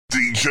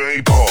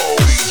DJ Paul.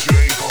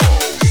 DJ Paul.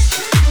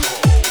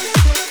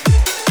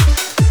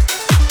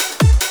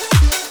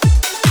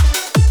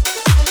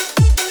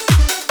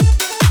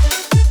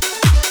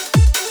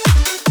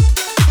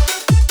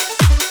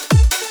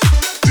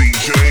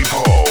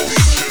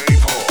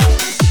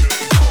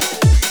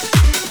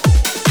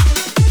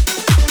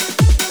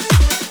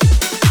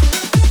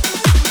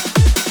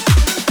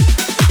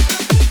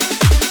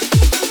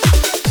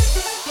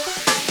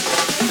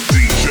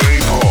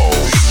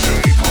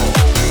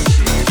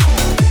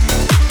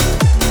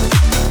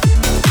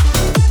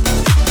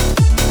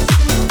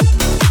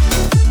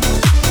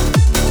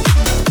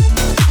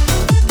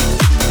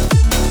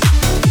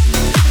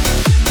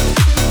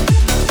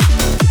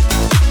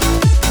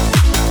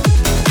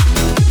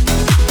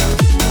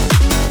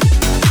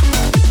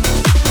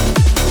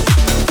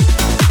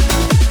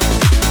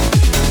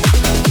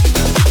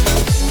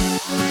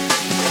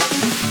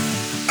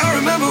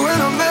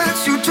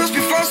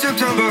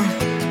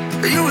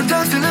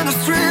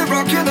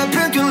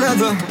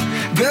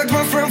 Begged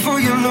my friend for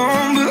your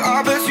number,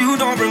 I bet you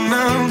don't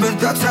remember.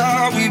 That's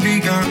how we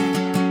began.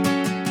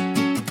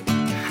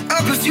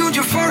 I pursued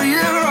you for a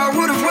year, I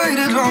would've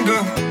waited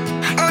longer.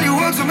 And you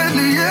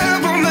ultimately, yeah,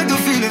 won't make the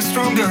feeling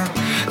stronger.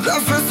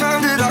 That first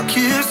time that I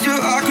kissed you,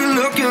 I could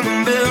look in the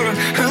mirror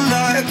and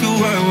like who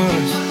I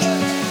was.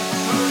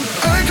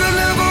 I could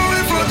never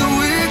wait for the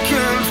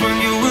weekends when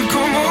you would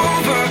come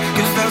over,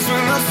 'cause that's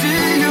when I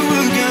see you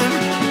again.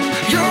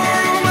 You're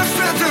all my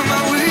strength and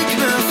my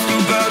weakness. You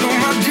battle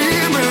my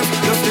demons.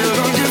 You're still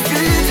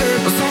undefeated,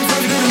 but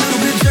sometimes you get a little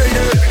bit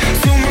jaded.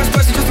 Too much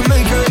passion just to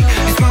make it.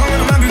 You smile when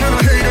I'm angry and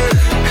I hate it,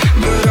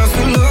 but I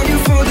still love you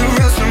for the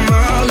rest of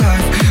my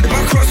life. If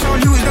my crush on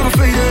you is never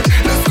faded,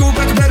 let's go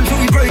back to bed until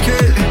we break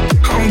it.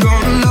 I'm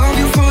gonna love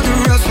you for the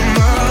rest of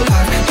my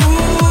life.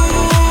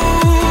 Ooh,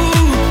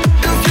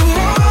 if you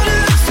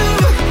wanted to,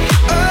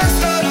 I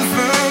start a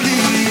family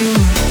with you.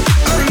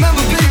 I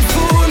remember being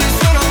foolish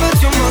when I met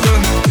your mother,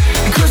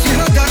 because she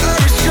had that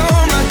Irish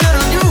charm. Right then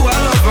I knew I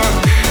love her.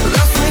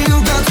 That's when you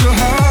got your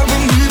heart,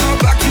 when we went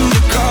back to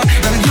the car,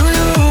 and you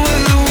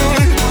were the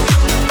one.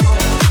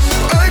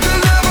 I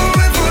could never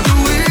wait for the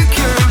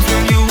weekends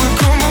when you would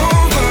come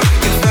over,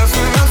 'cause that's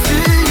when I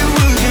see you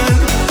again.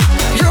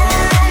 You're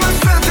all my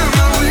strength and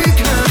my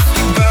weakness.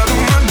 You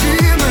battle my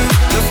demons.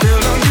 You're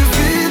still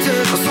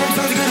undefeated, but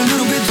sometimes you get a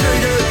little bit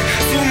jaded.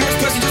 Too much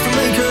passion just to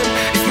make it.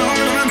 You smile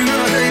when I'm angry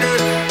and I hate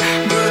it,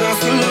 but I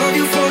still love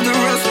you for the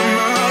rest of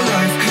my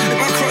life. If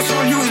my crush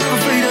on you is never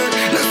faded,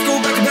 let's go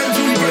back to bed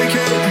until we break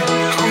it.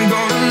 I'm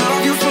gonna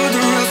love you for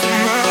the rest of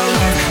my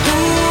life.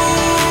 Ooh,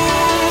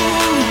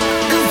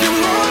 if you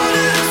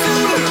wanted to,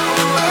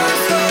 I'd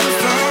start a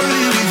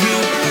family with you.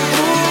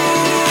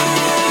 Ooh,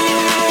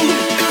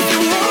 if you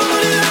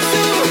wanted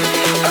to,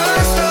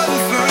 I'd start a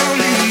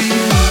family with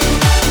you.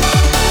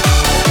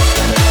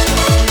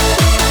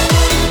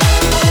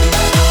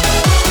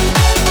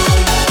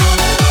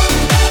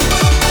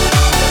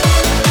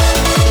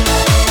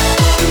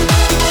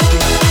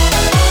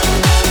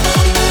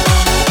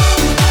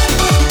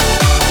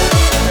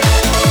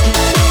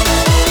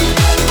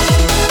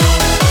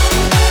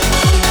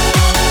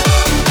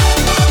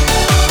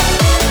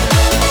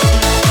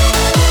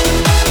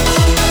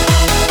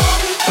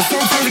 But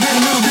sometimes you get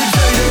a little bit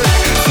jaded.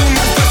 Too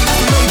much passion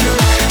just to make it.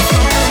 You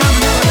smile when I'm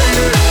angry and I hate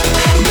it,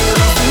 but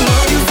I still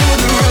love you for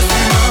the rest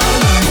of my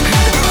life.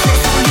 If my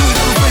crush on you is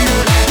never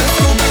faded, let's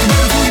go back to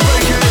bed until we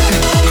break it.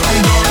 I'm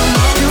gonna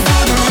love you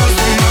for the rest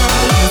of my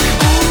life.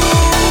 Ooh,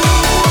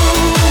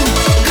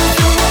 if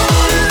you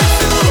wanted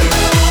to,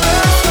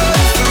 I'd start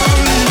a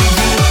family with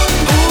you.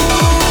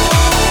 Ooh,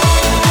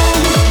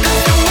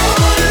 if you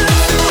wanted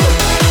to,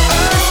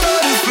 I'd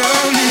start a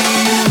family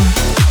with you.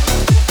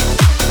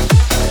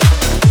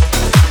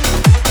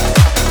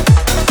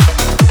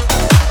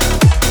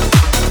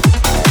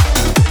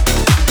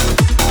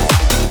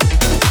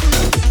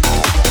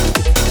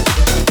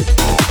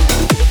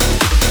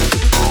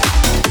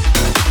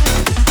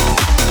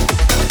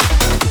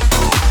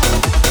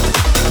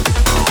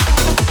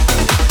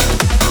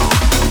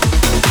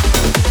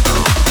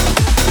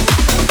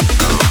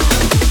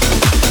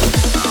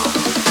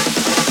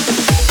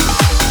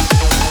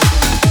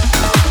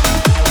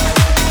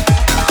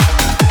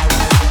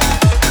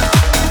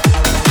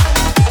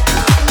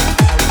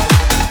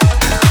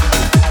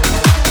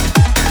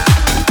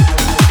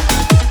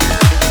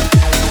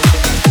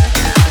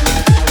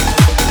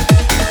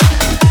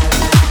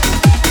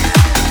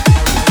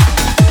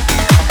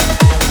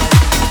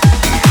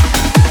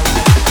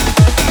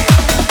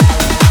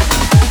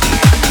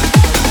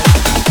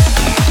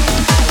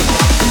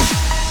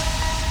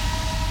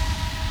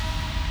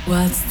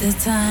 What's the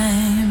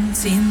time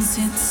since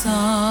it's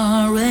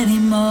already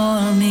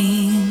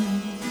morning?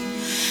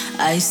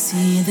 I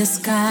see the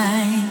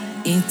sky,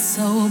 it's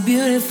so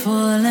beautiful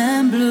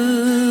and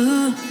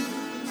blue.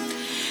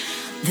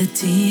 The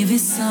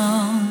TV's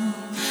on,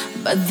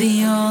 but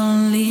the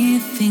only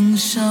thing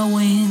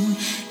showing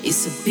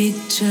is a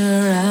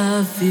picture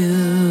of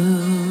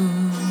you.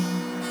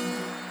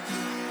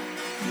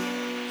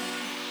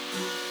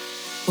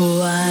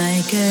 Why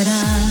get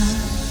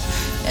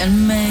up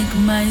and make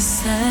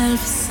myself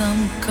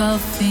some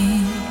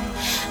coffee.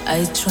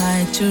 I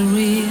try to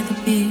read a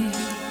bit,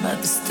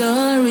 but the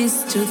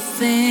story's too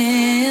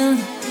thin.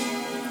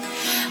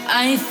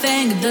 I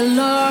thank the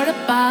Lord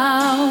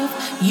above,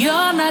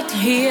 you're not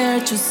here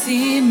to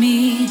see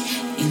me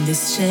in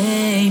this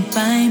shape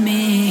I'm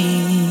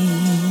in.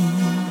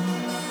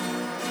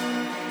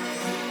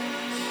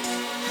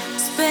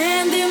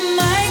 Spending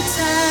my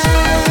time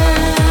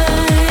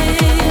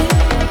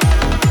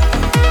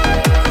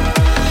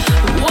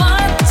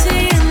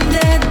watching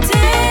the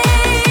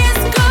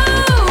days go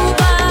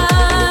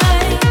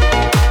by,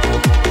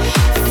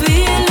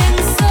 feeling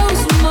so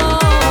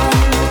small.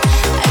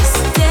 I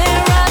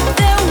stare at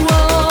the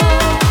wall,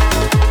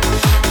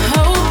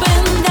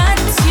 hoping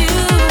that you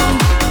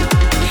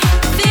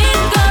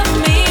think of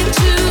me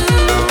too.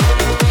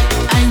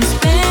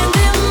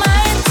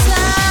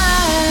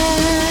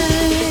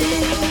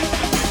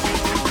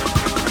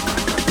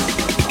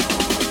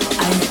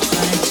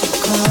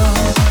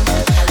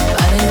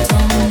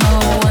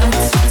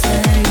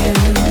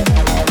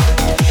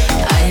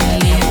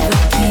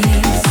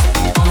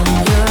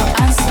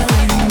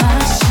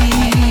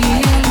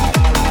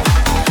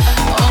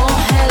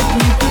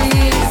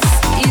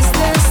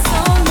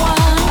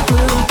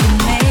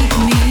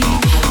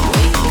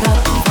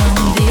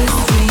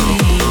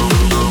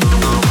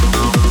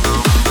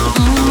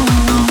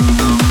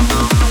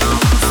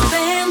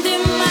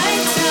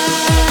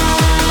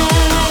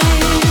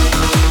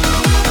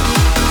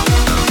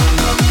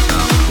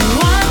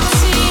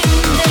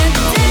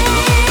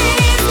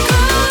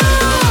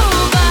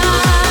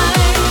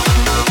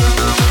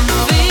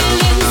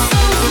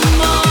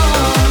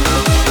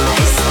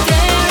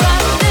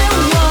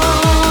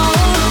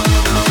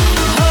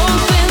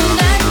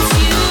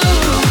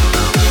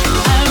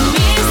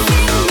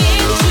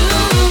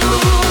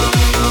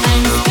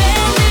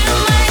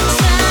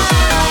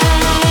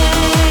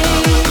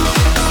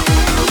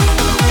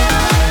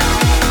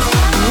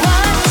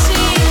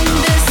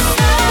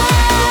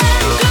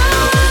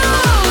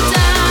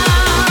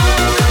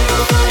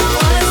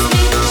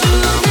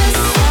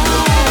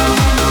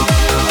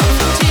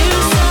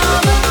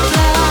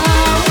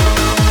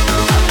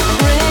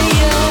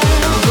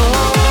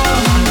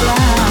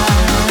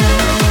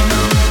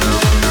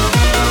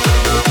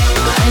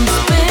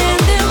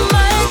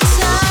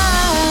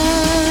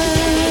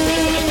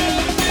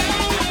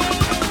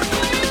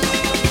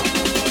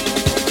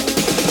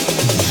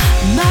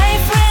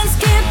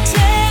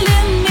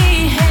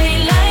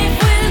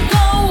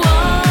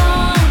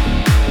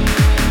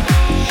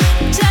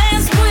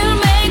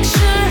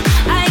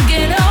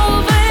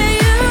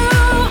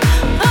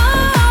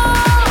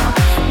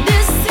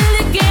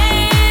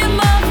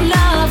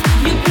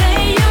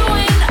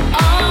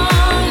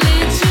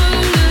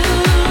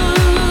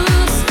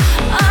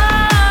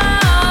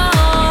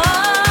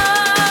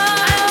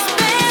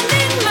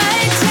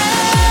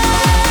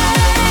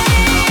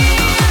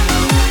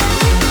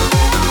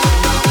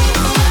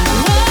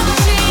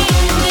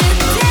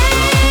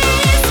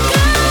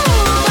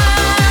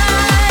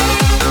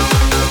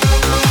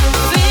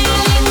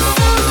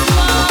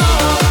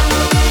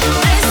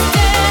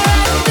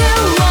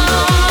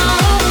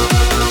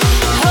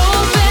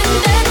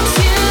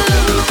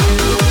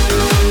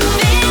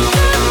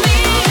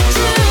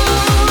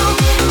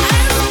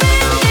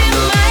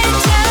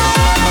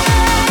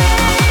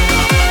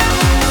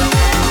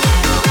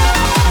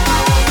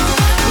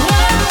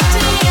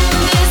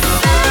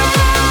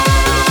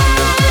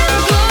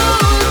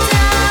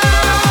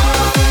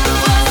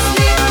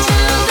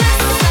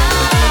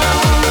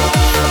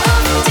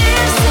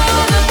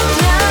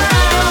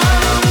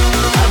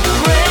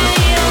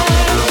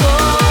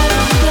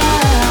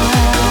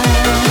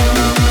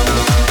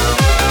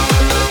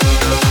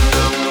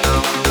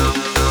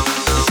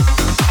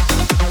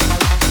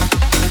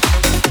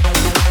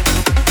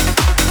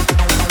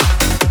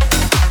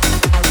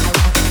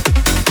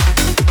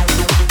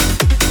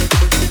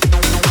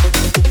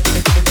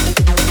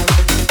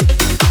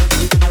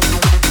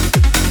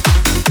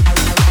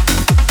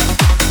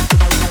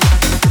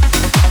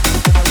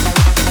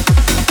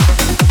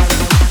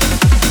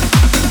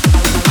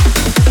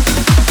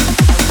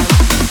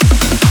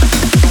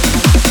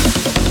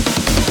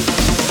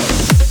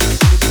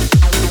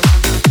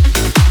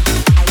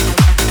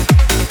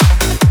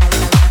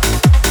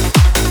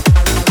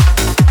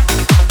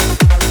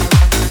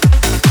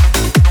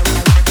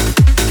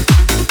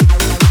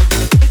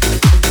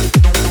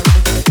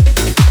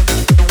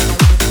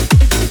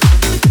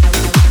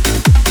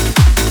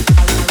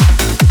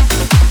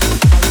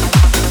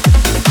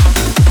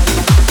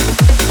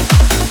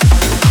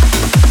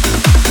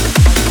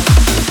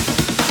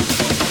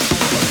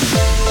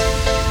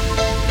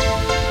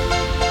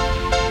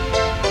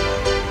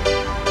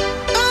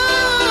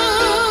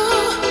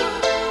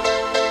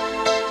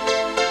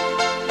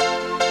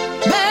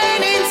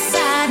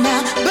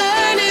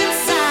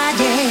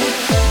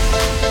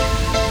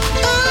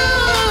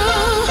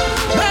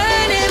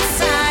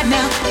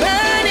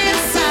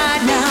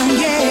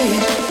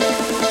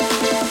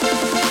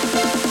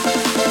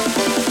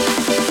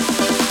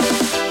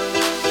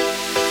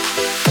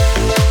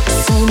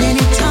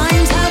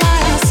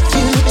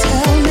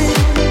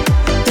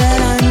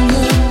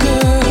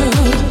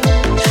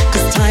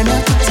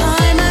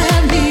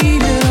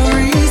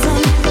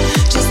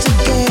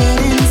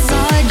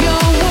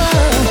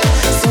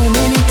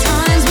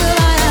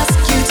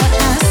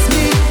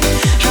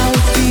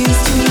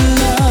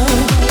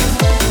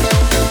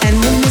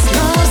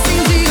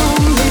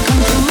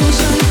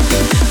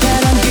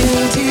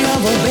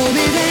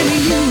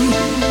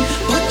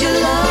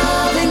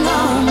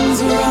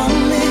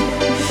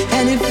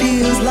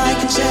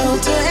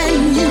 shelter,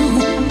 and you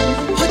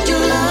put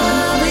your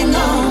loving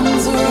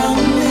arms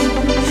around me.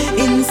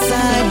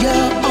 Inside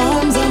your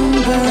arms I'm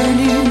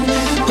burning.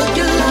 Put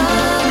your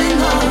loving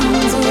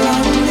arms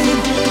around me,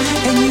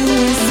 and you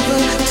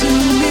whisper to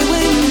me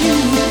when you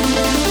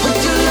put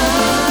your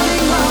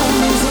loving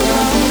arms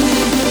around me.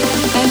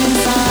 And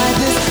inside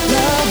this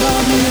love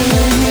I'm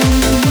yearning.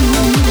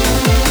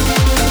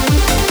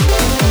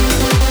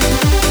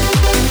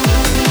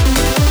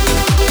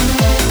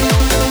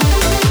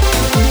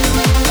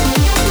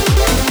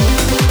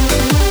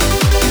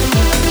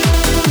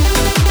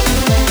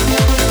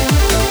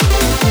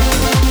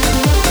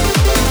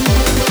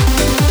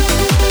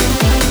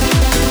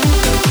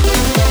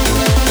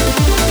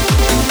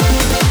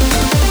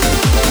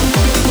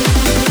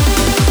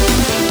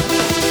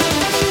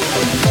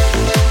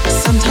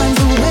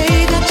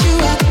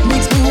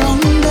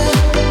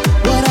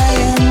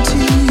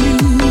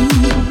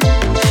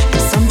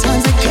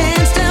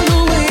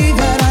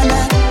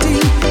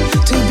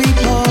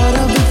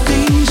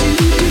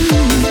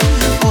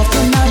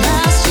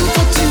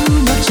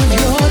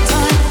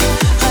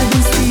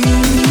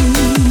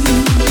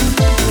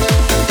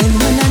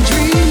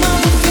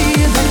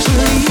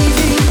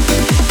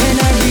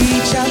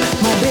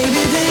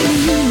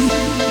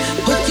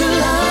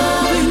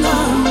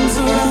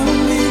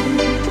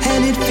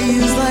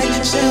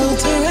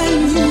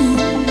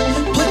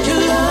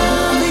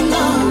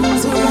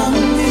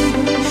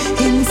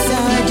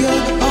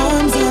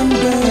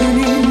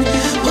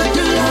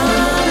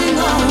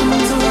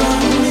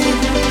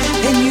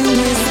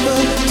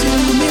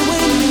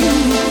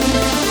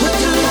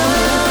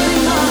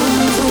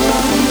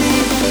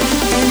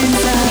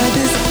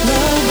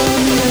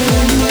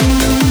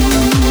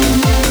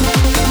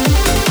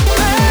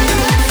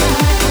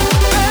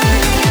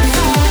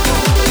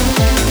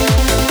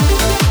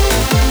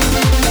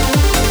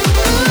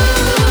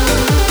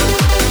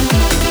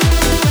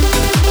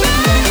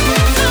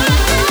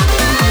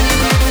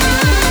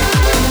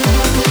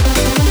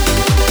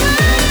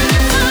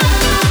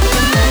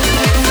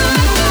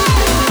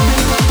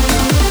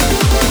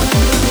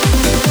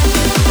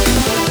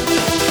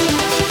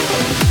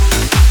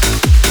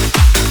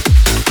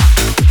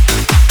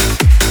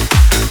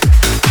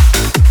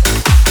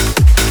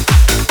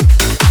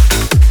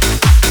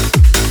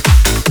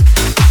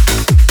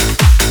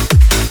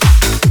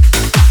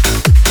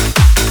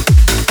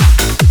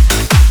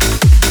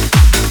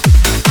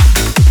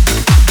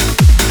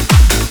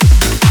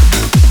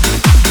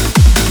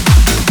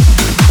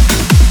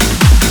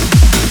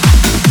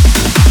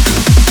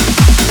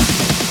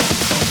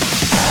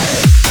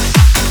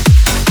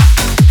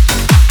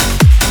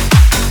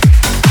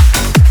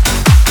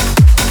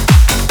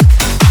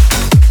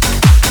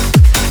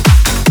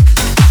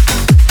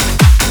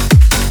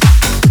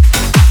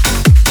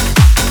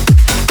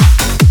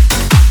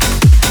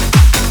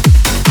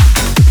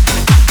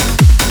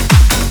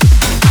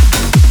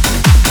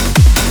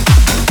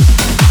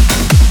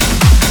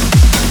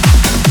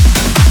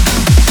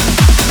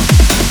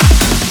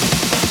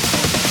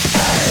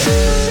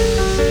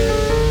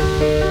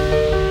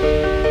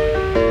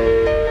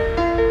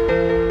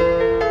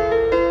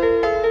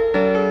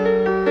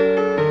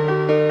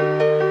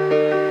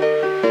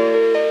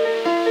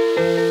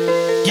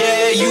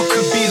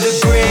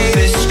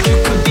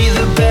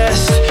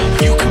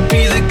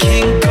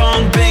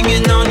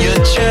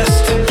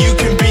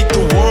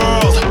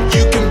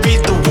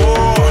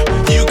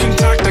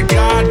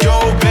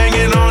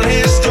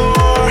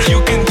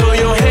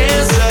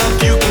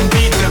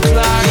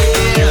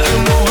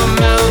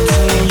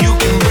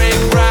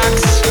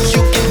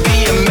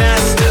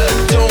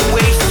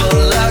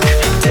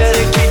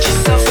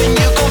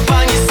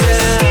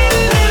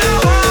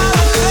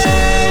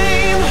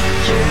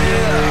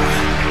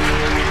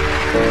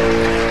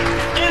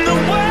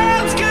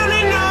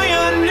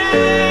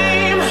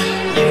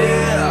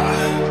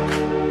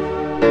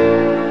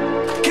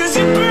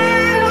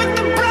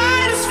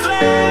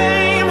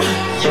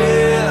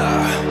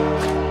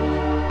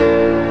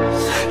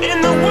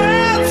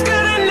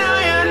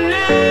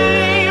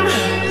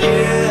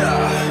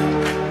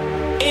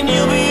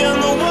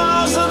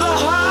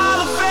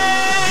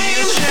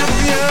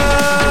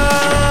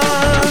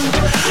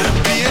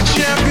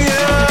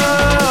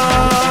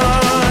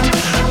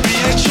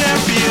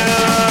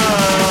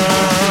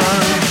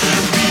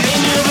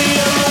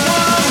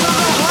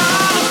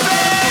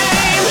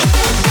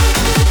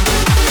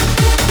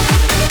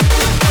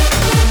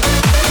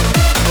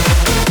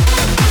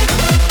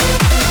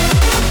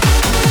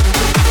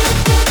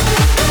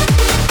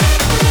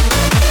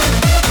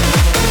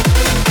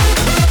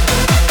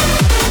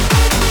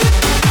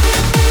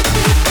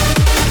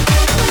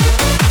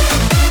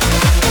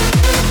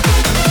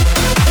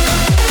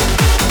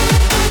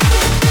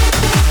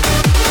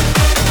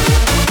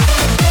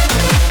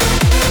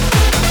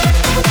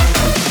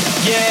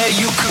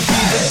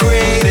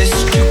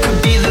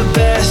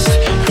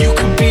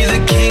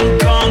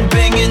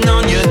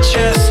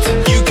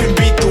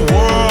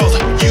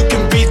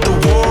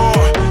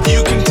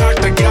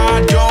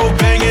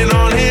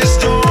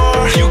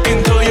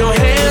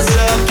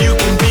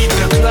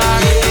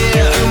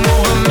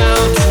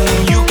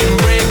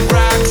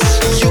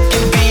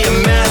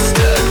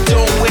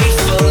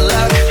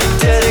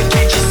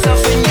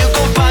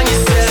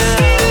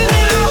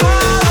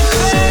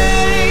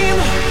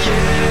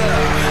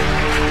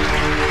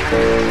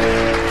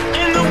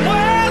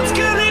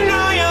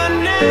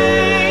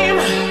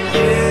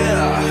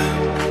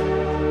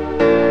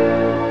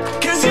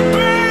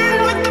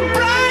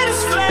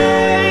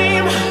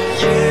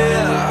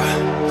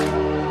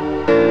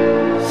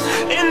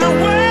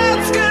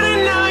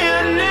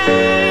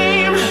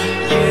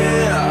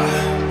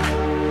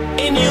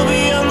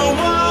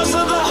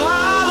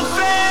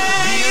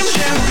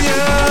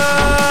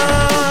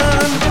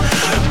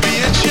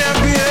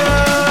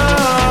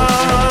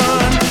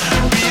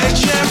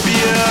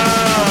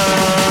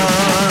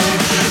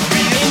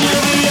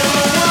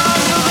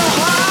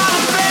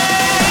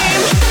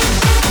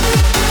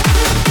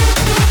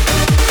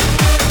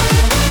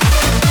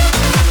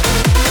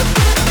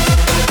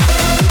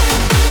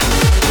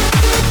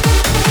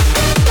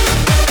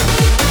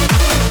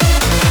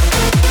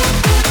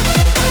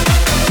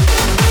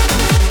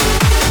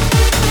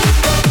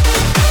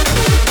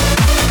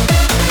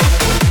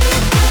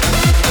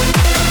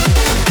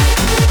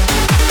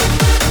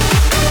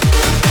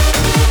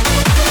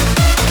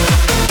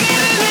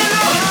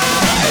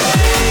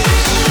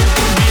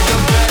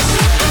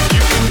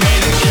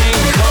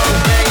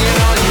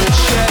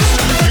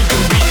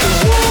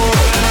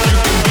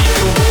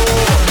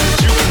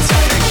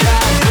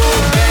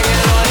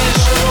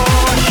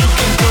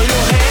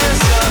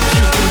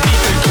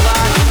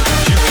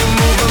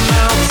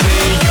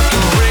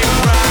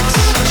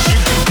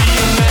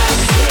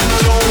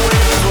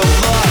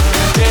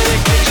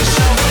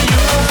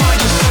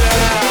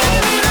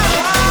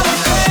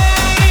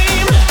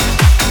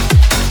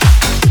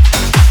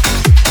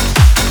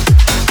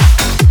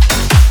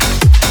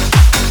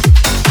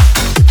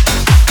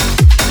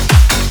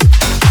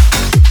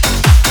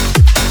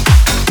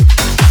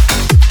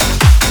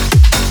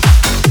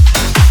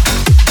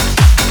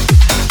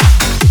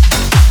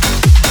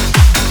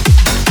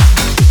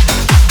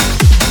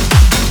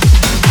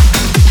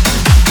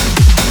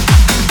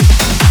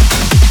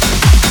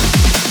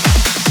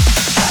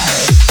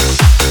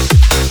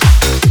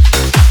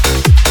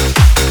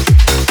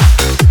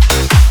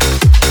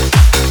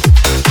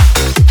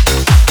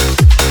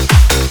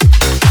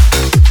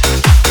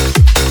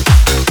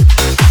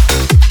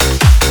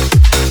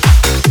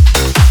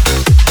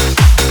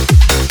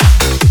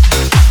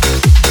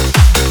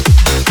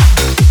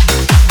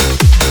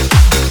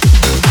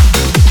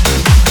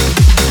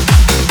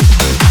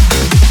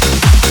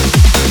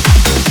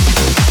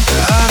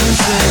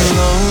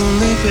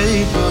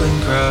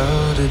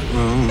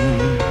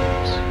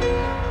 rooms,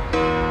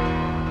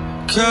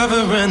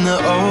 covering the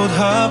old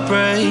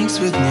heartbreaks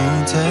with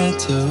new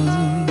tattoos.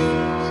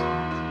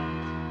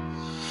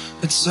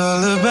 It's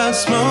all about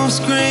smoke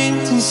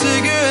screens and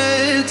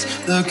cigarettes,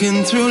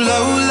 looking through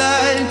low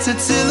lights at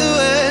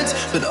silhouettes.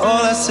 But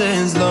all I see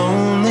is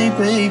lonely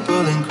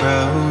people in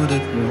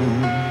crowded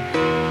rooms.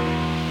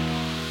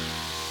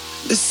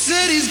 The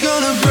city's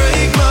gonna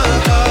break my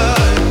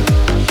heart.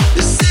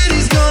 The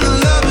city's gonna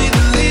love me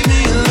then leave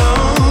me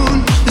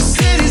alone. The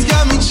city's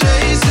got me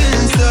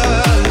chasing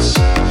stars.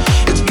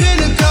 It's been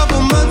a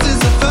couple months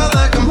since I felt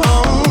like I'm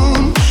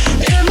home.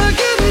 Am I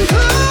getting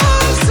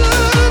closer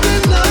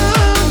than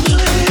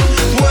knowing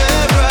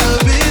where I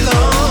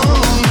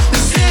belong?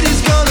 The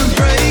city's gonna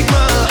break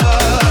my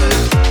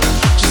heart.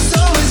 Just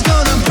always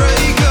gonna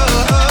break your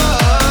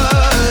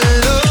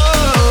heart.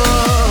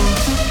 Oh.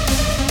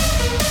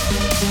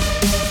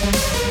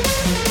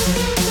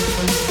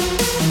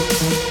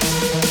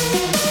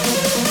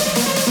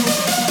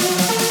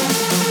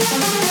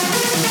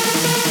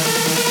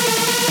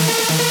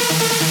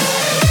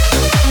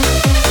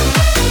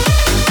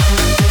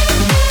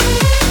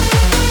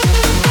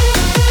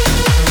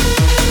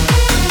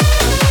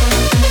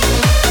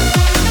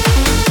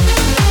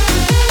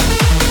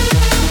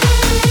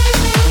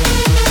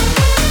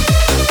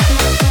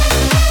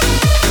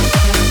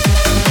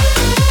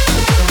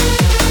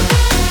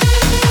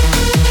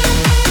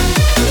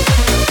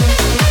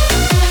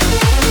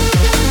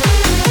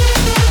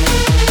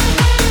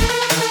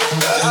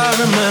 I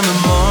remember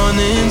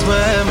mornings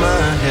where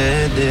my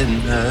head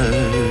didn't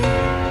hurt,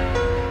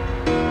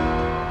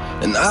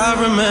 and I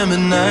remember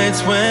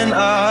nights when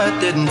art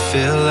didn't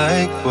feel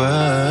like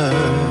work.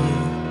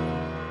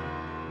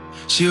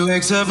 She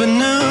wakes up at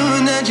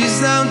noon and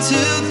she's out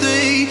till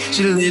 3.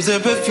 She leaves her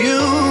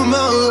perfume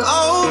all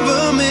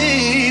over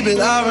me. But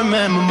I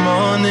remember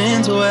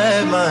mornings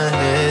where my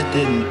head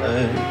didn't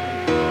hurt.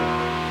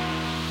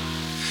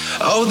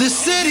 Oh, the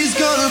city's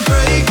gonna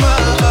break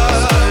my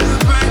heart.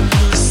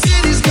 The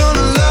city's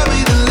gonna love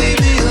me then leave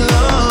me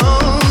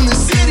alone. The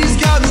city's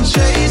got me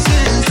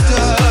chasing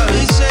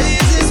stars.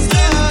 It's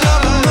been a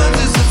couple months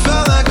since I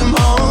felt like I'm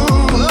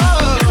home.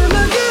 Am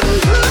I getting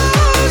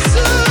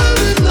closer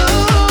than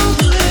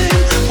knowing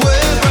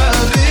where I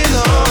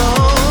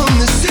belong?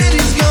 The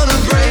city's gonna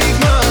break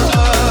my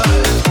heart.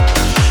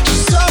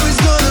 She's always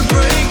gonna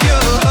break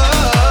your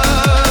heart.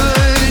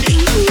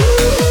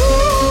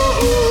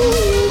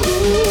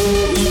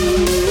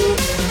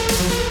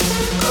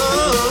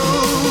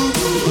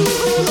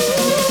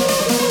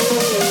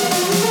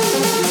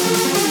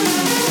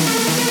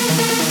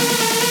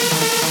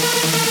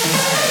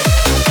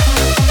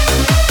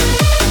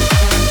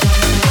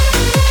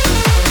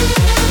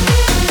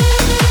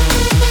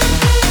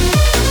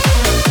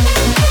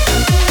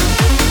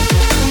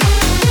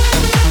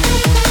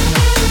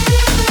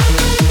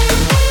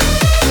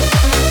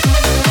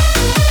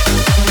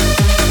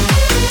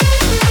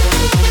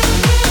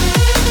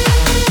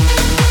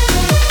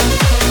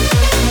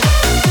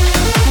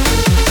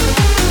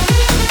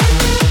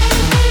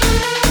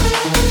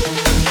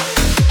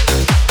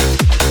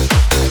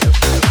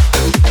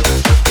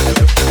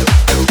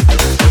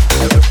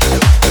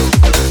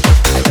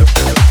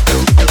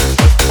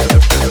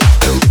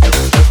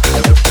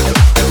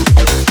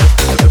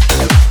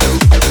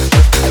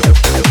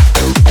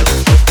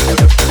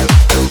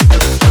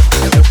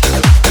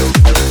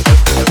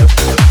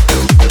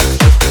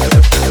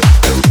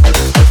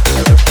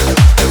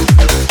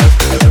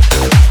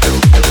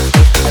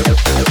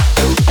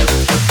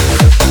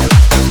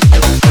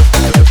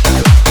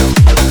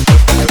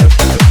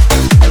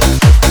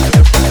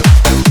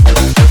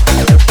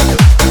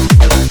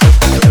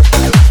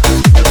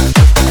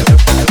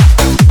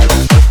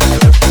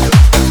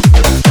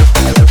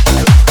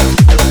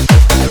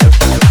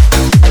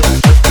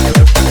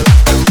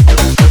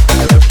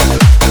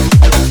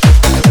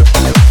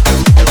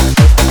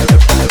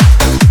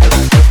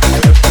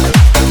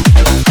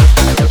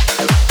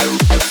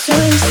 So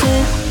you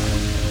said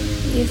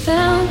you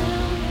found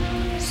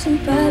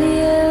somebody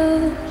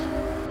else,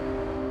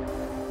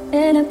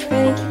 and I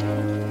prayed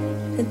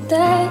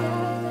that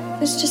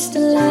was just a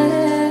lie.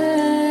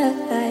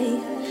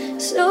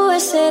 So I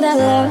said I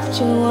loved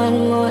you one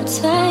more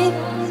time,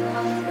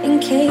 in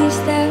case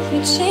that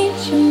would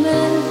change your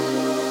mind.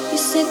 You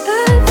said I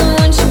don't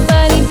want your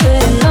body,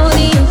 but I know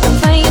that you can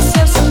find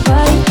yourself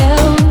somebody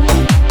else.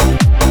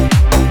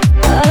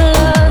 Our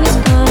love is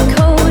gone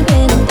cold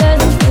and it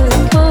doesn't feel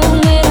like home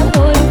when I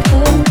hold you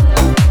close.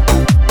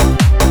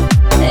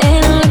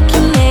 And I'm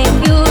looking at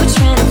you,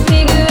 trying to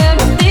figure out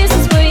if this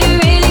is what you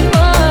really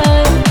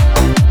want.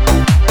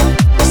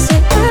 You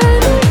said I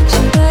don't want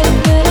your body,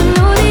 but I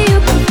know that you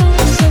can find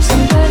yourself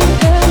somebody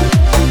else.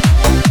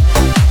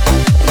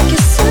 I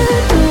guess I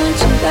don't want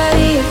your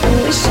body if I'm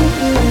wishing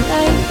you were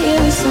right here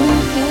with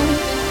someone else.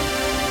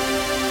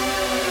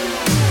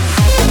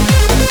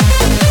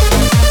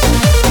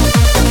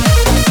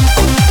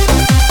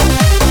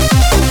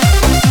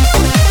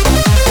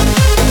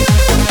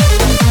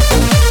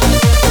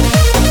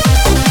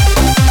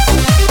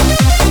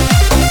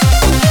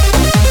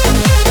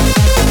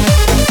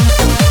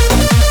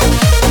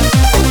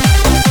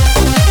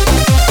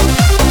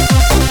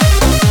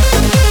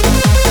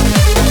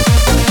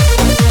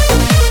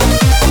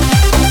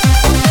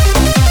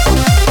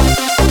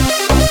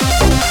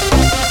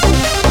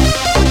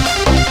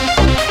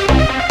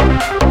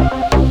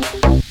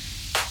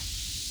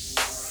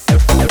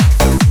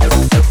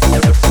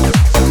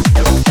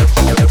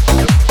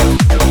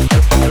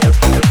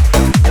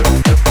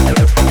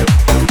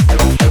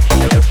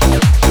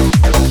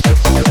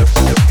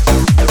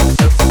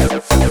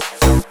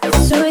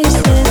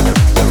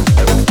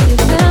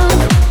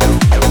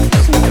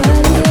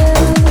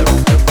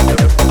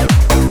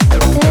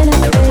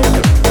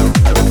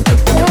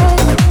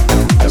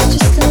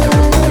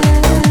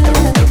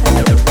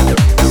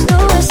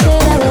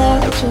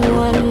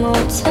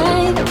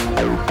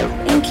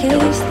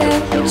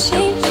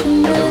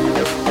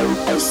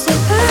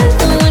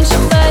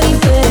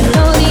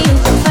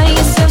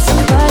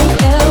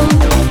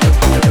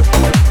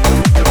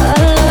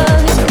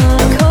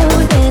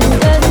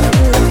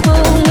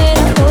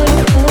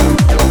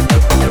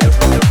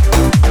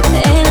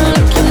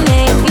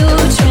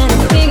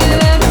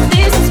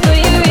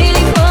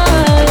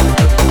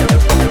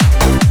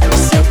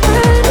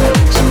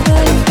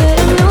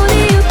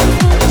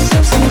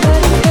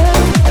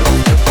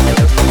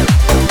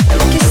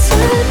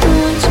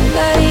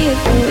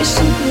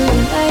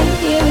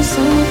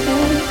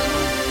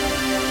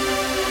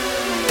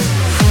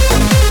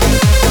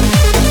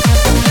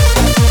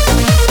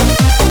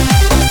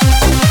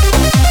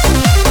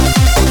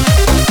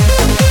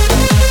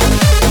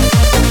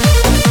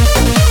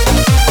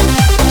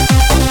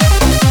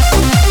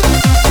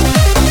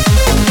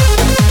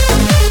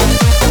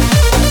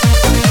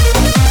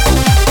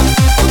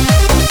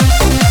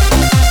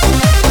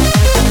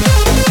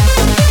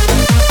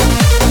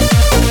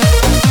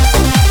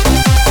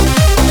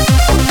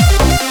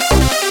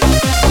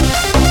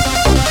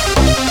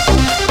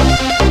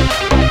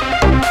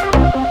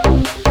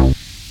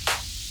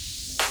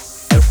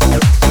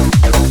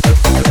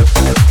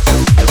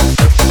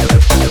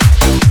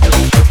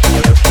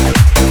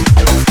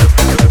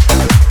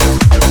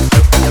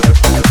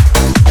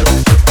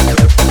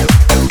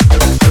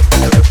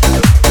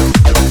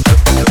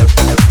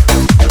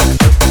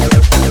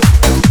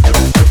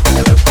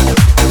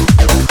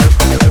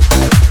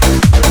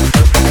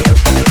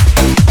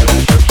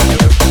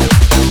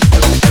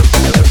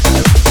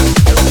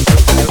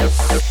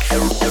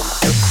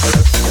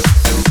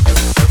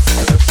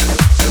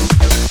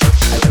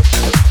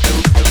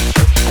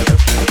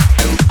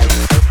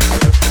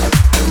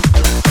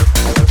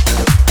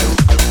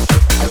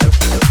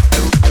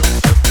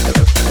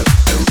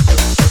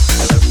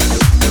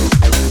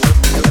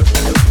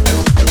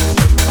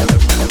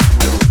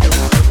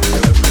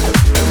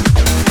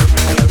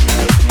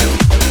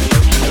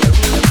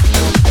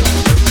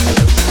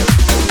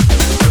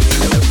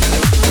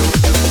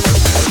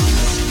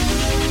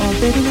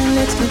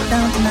 put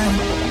down tonight.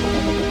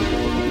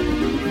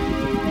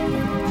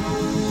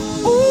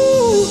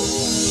 Ooh,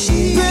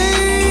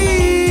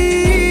 baby,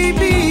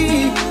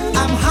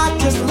 I'm hot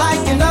just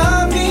like an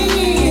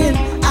oven.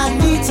 I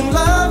need some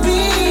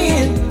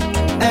loving,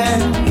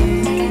 and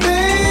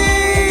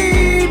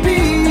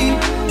baby,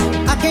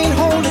 I can't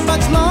hold it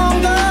much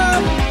longer.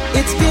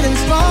 It's getting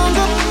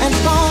stronger and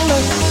stronger,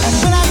 and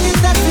when I get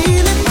that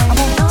feeling, I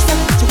want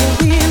sexual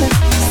healing,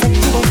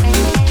 sexual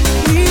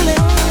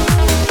healing.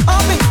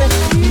 Oh baby,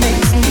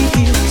 makes me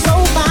feel so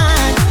fine.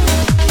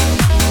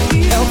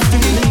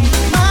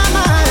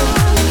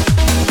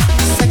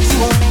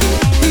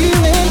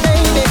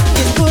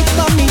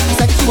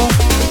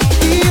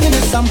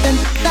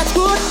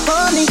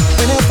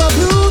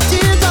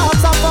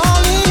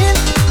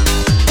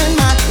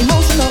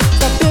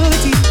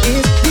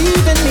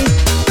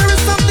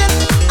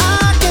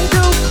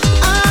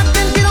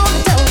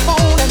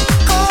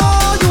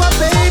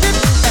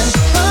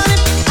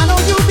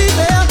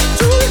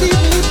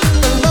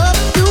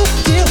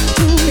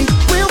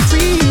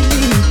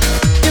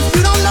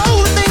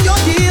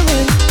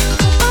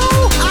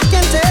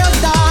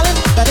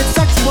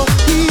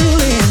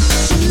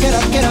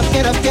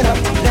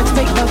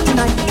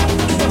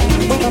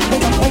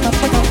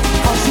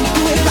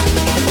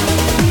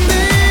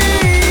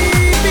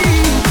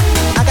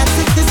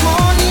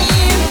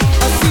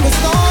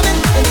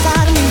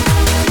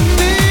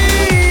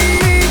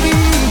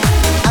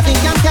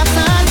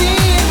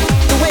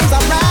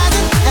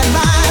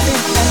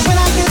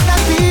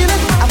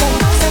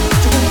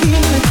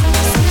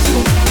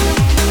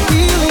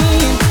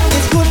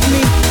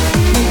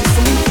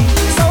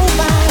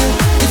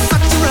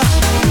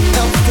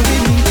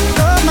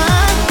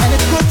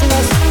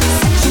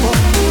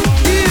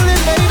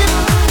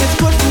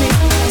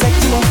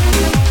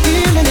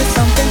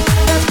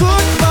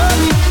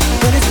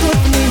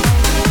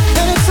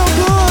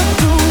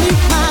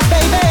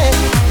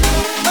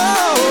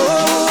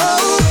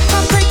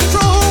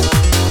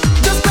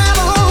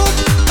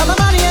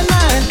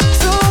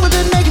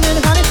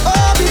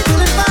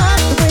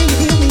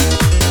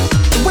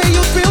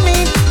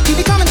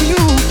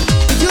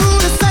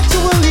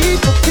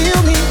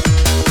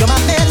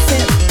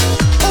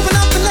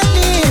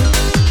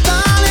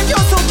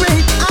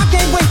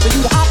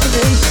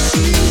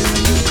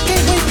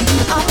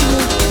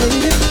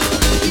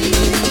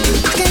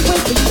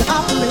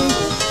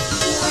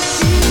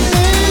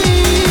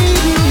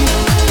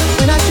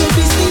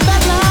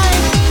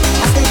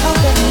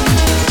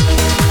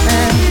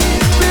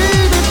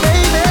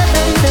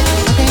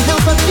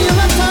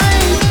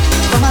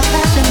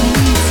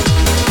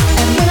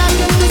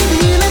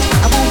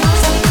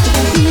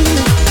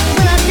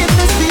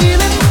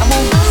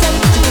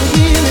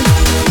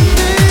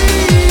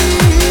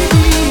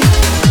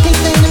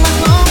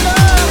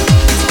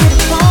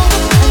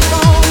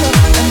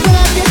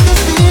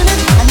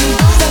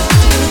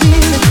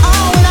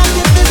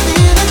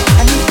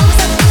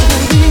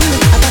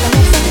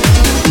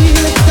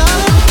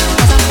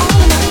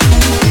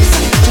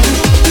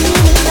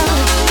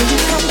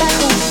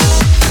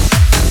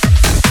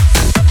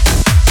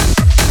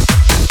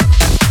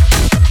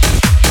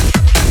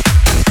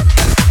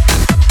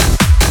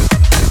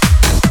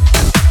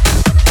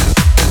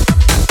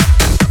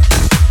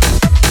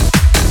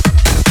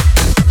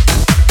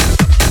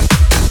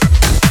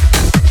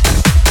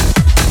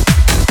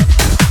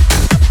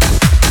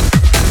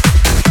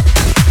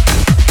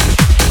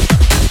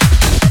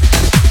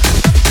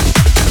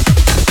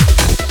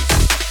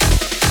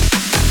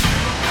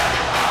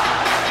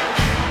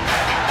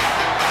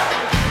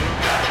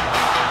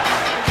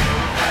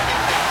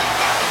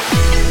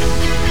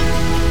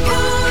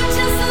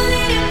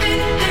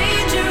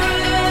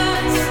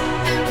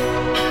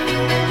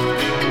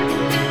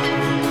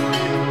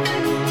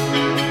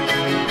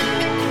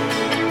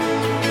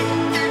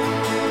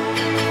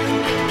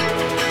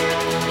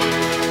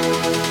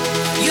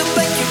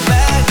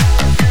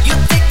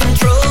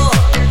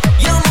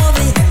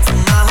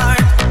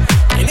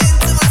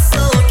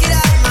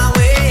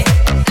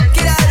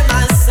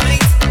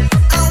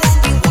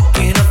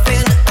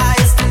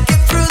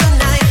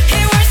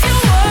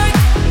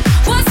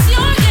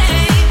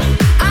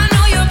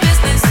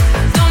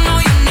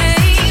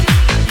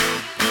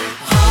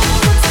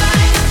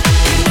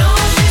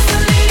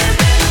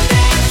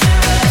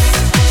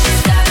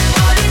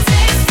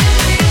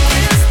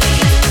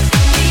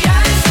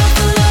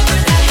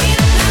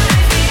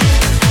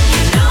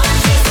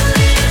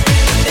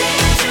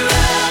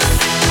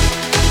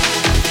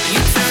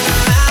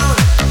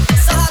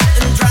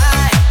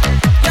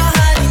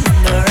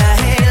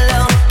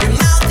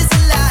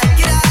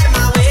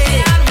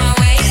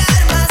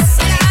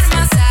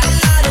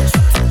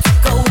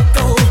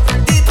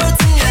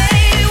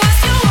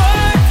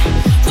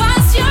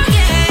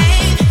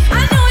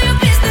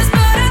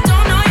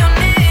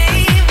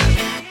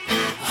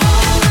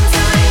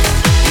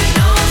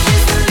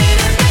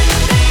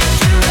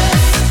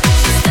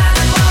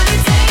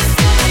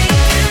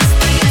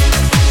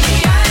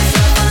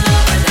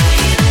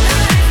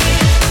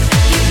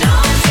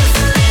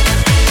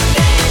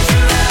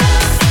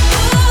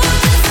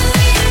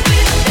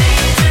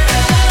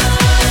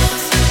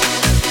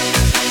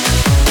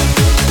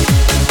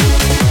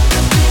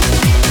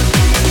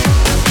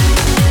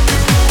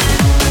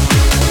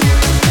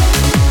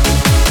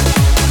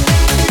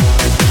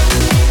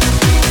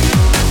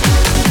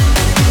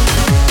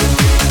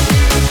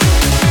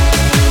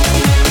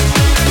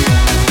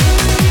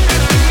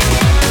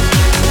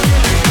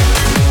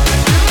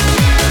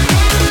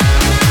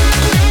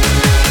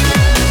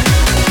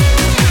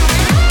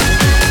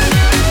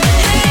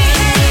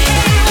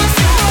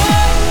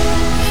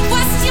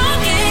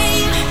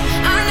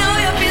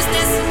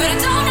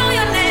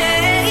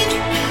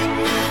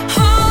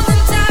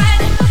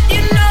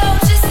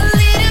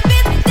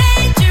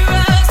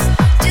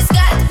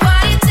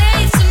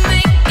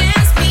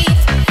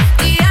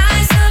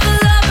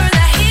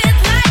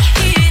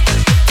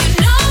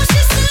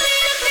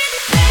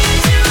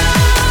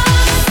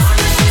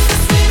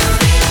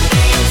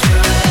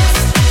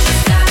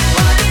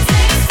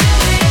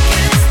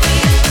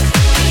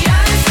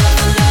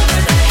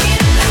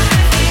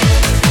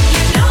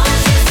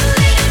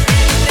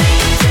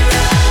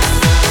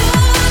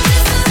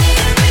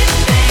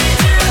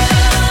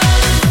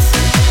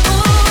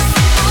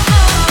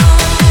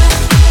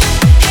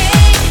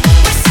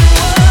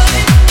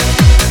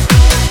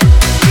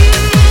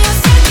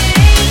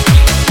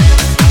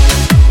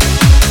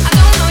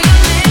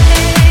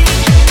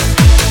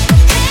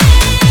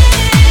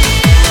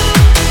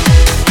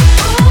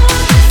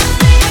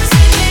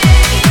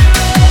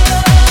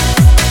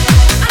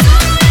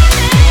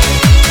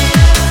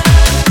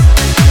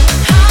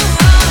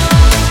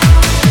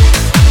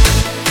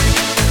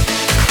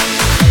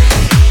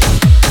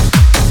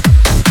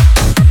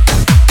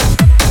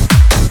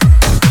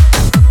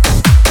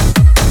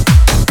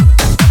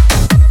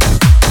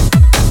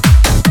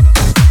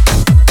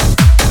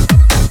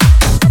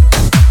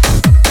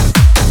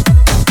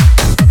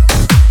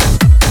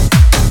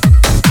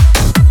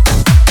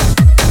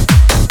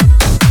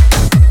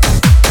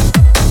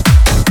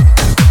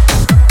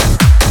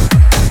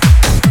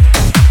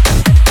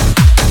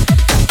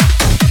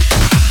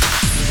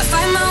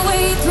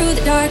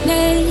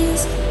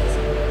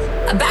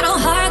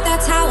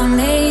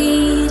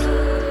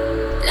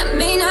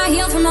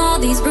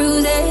 these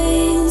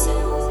bruises,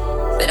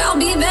 but I'll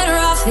be better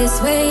off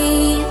this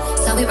way.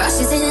 So we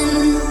rushes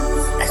in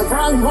like a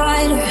bottle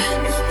water.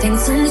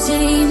 Things tend to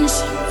change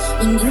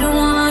when you don't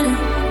wanna.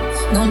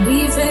 Don't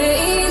be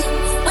afraid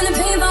when the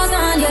pain falls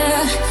on you.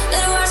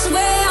 Let it wash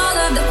away all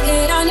of the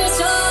pain on your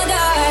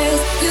shoulders.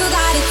 You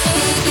gotta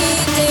take it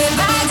day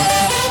by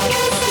day.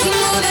 Keep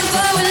moving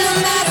forward no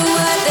matter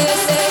what they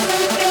say.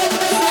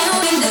 And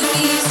when the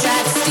leaves try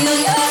to steal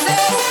your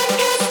faith,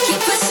 keep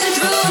pushing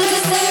through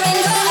 'cause there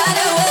ain't no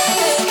other way.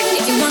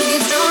 If you wanna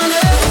get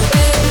stronger,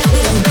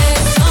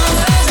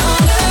 stronger,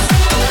 stronger.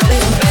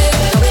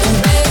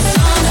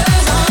 Stronger,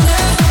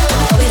 stronger.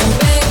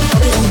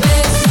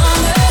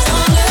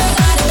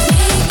 Gotta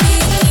take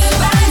it day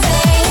by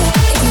day.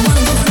 If you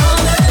wanna get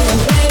stronger,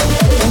 stronger,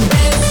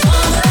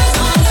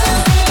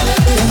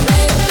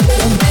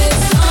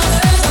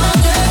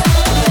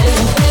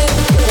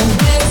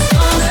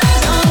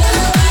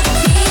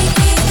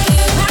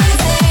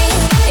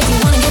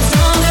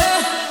 stronger.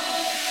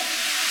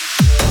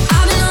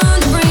 I've been on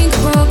the brink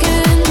of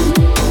broken,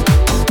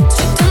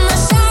 stripped to my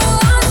shadow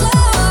on the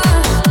floor,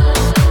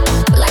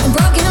 like a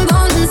broken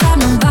bones inside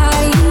my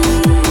body.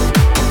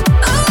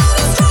 I've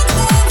been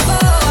stronger than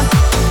before.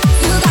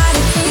 You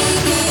gotta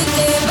take it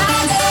day by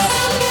day.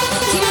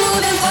 Keep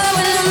moving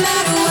forward no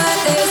matter what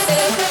they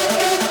say.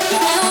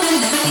 And when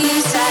the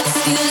leaves try to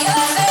steal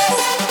your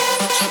faith,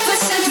 keep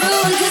pushing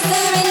through 'cause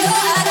there ain't no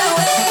other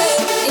way.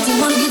 If you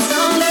wanna get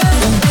stronger,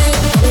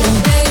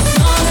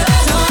 stronger,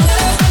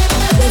 stronger.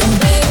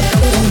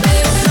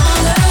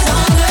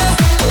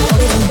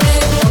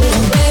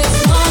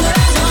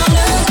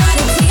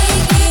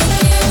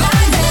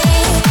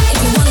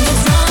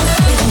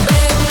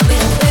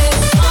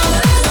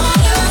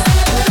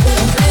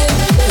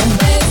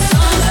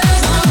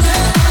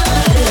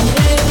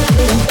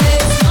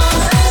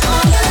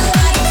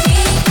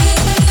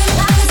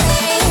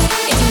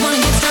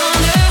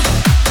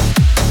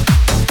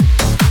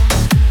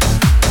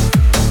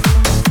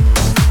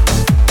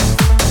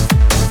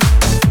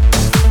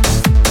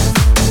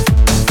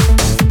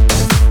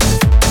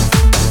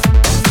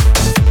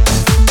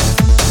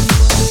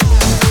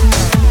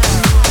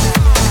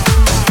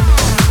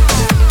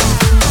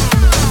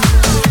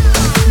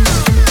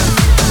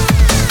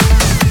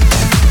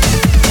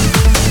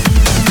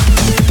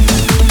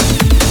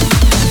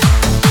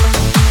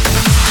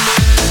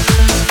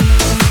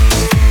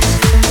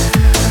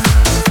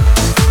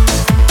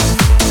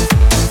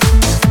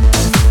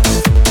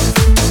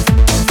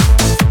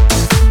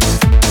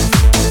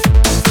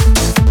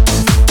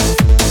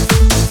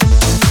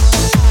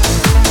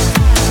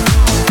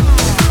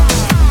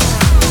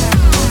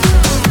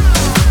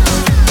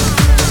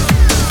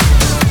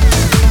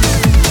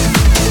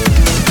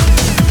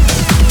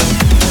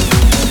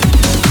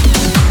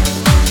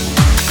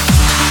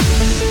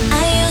 I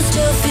used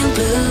to feel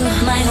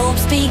blue, my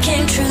hopes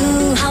became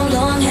true. How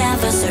long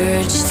have I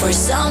searched for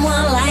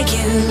someone like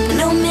you?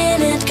 No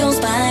minute goes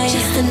by,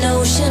 just the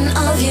notion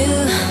of you.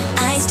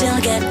 I still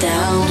get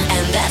down,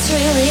 and that's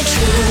really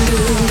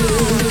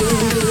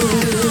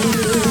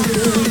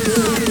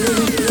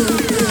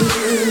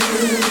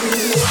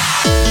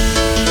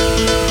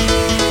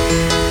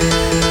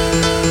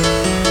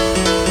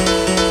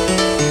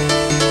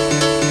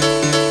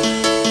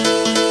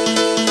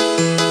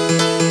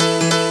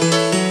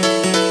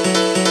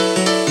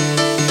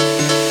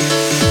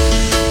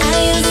I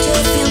used to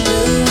feel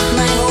blue,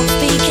 my hopes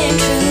became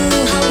true.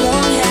 How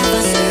long have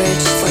I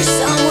searched for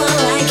someone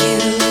like you?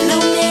 No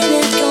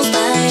minute goes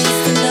by,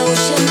 just the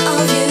notion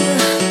of you.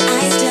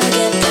 I still get